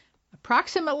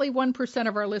 Approximately 1%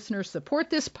 of our listeners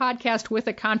support this podcast with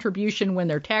a contribution when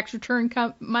their tax return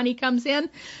money comes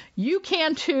in. You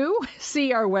can too.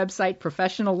 See our website,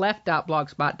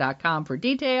 professionalleft.blogspot.com, for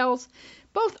details.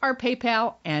 Both our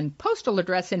PayPal and postal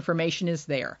address information is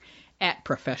there at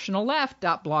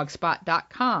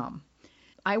professionalleft.blogspot.com.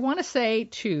 I want to say,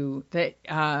 too, that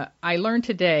I learned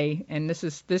today, and this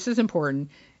is important,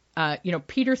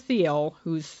 Peter Thiel,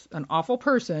 who's an awful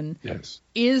person,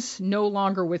 is no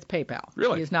longer with PayPal.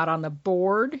 Really? He is not on the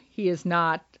board. He is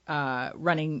not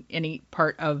running any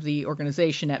part of the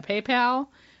organization at PayPal.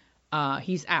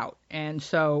 He's out. And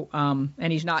so,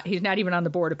 and he's not even on the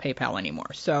board of PayPal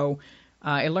anymore. So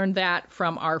I learned that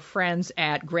from our friends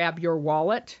at Grab Your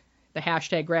Wallet, the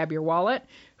hashtag Grab Your Wallet,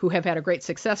 who have had a great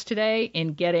success today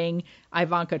in getting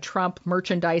Ivanka Trump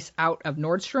merchandise out of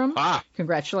Nordstrom.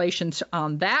 Congratulations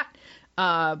on that.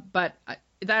 But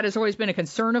that has always been a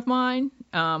concern of mine,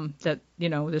 that,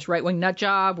 this right-wing nut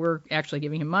job, we're actually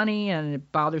giving him money, and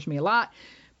it bothers me a lot.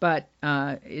 But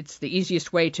it's the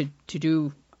easiest way to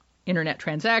do Internet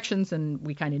transactions, and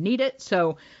we kind of need it.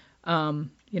 So,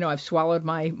 I've swallowed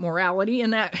my morality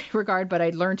in that regard. But I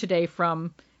learned today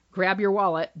from Grab Your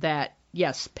Wallet that,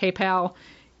 yes, PayPal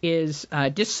is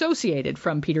dissociated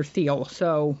from Peter Thiel,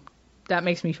 so that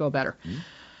makes me feel better.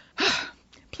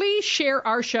 Please share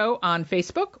our show on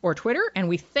Facebook or Twitter, and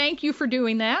we thank you for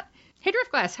doing that. Hey,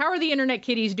 Driftglass, how are the Internet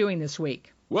Kitties doing this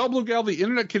week? Well, Blue Gal, the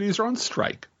internet kitties are on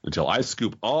strike until I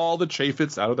scoop all the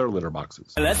Chaffetz out of their litter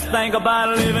boxes. Let's think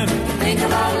about living. Think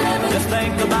about living. Let's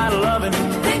think about loving.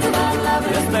 Think about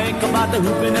loving. Let's think about the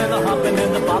hooping and the hopping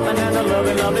and the popping and the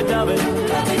loving, loving, loving.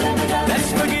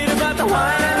 Let's forget about the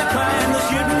wine and the crying, the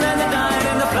shooting and the dying,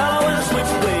 and the fellow with a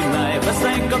switchblade knife. Let's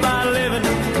think about living.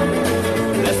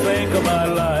 Let's think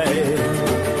about life.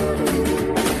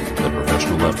 The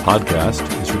Professional Love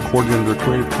Podcast is recorded under a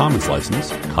Creative Commons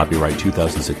license, copyright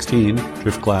 2016,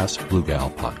 Driftglass Blue Gal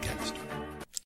Podcast.